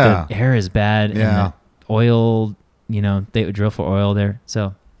 Yeah, like Yeah. the air is bad. Yeah. And the oil. You know, they would drill for oil there.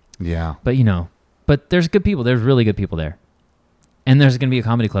 So, Yeah. but you know, but there's good people. There's really good people there, and there's going to be a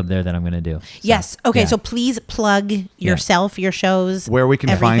comedy club there that I'm going to do. So, Yes. Okay. yeah. So please plug yourself, your shows, Where we can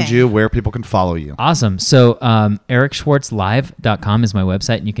find everything. you, where people can follow you. Awesome. So, ericschwartzlive.com is my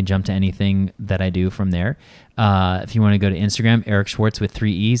website, and you can jump to anything that I do from there. If you want to go to Instagram, Eric Schwartz with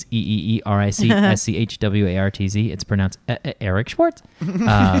 3 E's, EEERICSCHWARTZ. It's pronounced Eric Schwartz.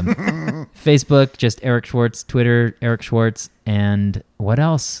 Facebook, just Eric Schwartz. Twitter, Eric Schwartz. And what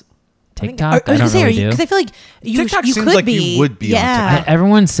else? TikTok. I don't really do. because I feel like you TikTok you seems could like be. you would be on yeah.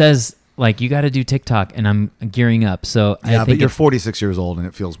 Everyone says, like, you got to do TikTok, and I'm gearing up. So I Yeah, think but you're it's- 46 years old and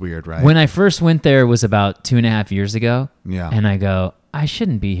it feels weird, right? when I first went there was about 2.5 years ago. Yeah. And I go, I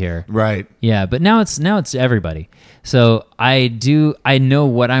shouldn't be here. Right. Yeah, but now it's everybody. So I know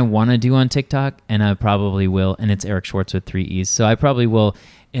what I want to do on TikTok, and I probably will. And it's Eric Schwartz with 3 E's. So I probably will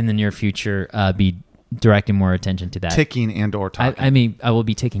in the near future be directing more attention to that. Ticking and or talking. I mean, I will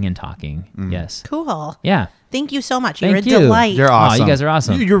be ticking and talking. Mm. Yes. Cool. Yeah. Thank you so much. Thank You're a you. delight. You're Aw, awesome. you guys are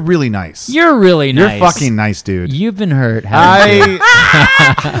awesome. You're really nice. You're really nice. You're fucking nice, dude. You've been hurt. haven't you?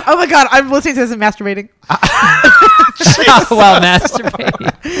 I Oh my god, I'm listening to this and masturbating. While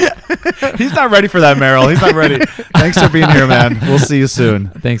masturbating. He's not ready for that, Meryl. He's not ready. Thanks for being here, man. We'll see you soon.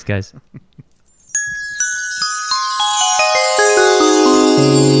 Thanks, guys.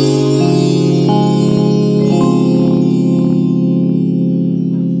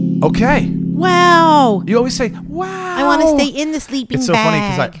 Okay. Wow. You always say, wow. I want to stay in the sleeping It's so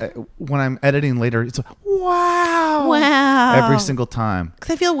bag. funny because when I'm editing later, it's like, wow. Wow. Every single time.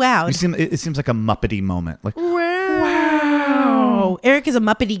 Because I feel wowed. It seems like a Muppety moment. Like, Wow. Eric is a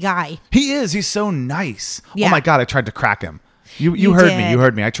Muppety guy. he is. He's so nice. Yeah. Oh my God, I tried to crack him. You You heard me. did. You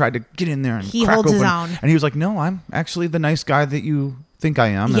heard me. I tried to get in there and He crack holds his open. own. And he was like, no, I'm actually the nice guy that you think I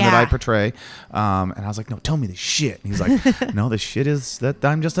am and that Yeah. I portray. And I was like, no, tell me the shit. And he's like, no, the shit is that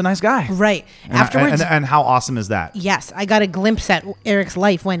I'm just a nice guy. Right. And Afterwards, and how awesome is that? yes, I got a glimpse at Eric's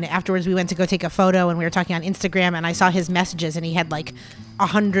life when afterwards we went to go take a photo and we were talking on Instagram and I saw his messages and he had like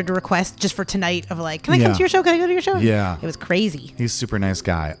 100 requests just for tonight of like, can I come Yeah. to your show? Can I go to your show? Yeah. It was crazy. He's a super nice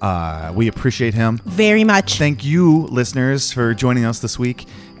guy. We appreciate him. Very much. Thank you, listeners, for joining us this week.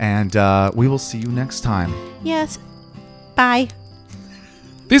 And we will see you next time. Yes. Bye.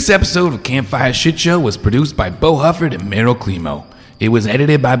 This episode of Campfire Shit Show was produced by Bo Hufford and Meryl Climo. It was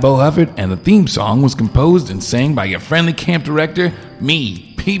edited by Bo Hufford, and the theme song was composed and sang by your friendly camp director,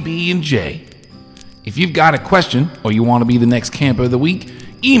 me, PB&J. If you've got a question or you want to be the next camper of the week,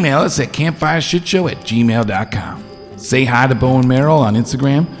 email us at campfireshitshow@gmail.com. Say hi to Bo and Meryl on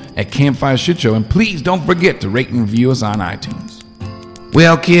Instagram at Campfire Shit Show, and please don't forget to rate and review us on iTunes.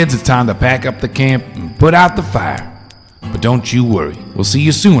 Well, kids, it's time to pack up the camp and put out the fire. But don't you worry. We'll see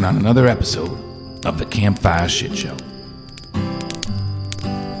you soon on another episode of the Campfire Shit Show.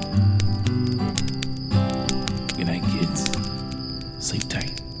 Good night, kids. Sleep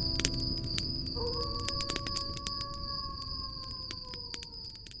tight.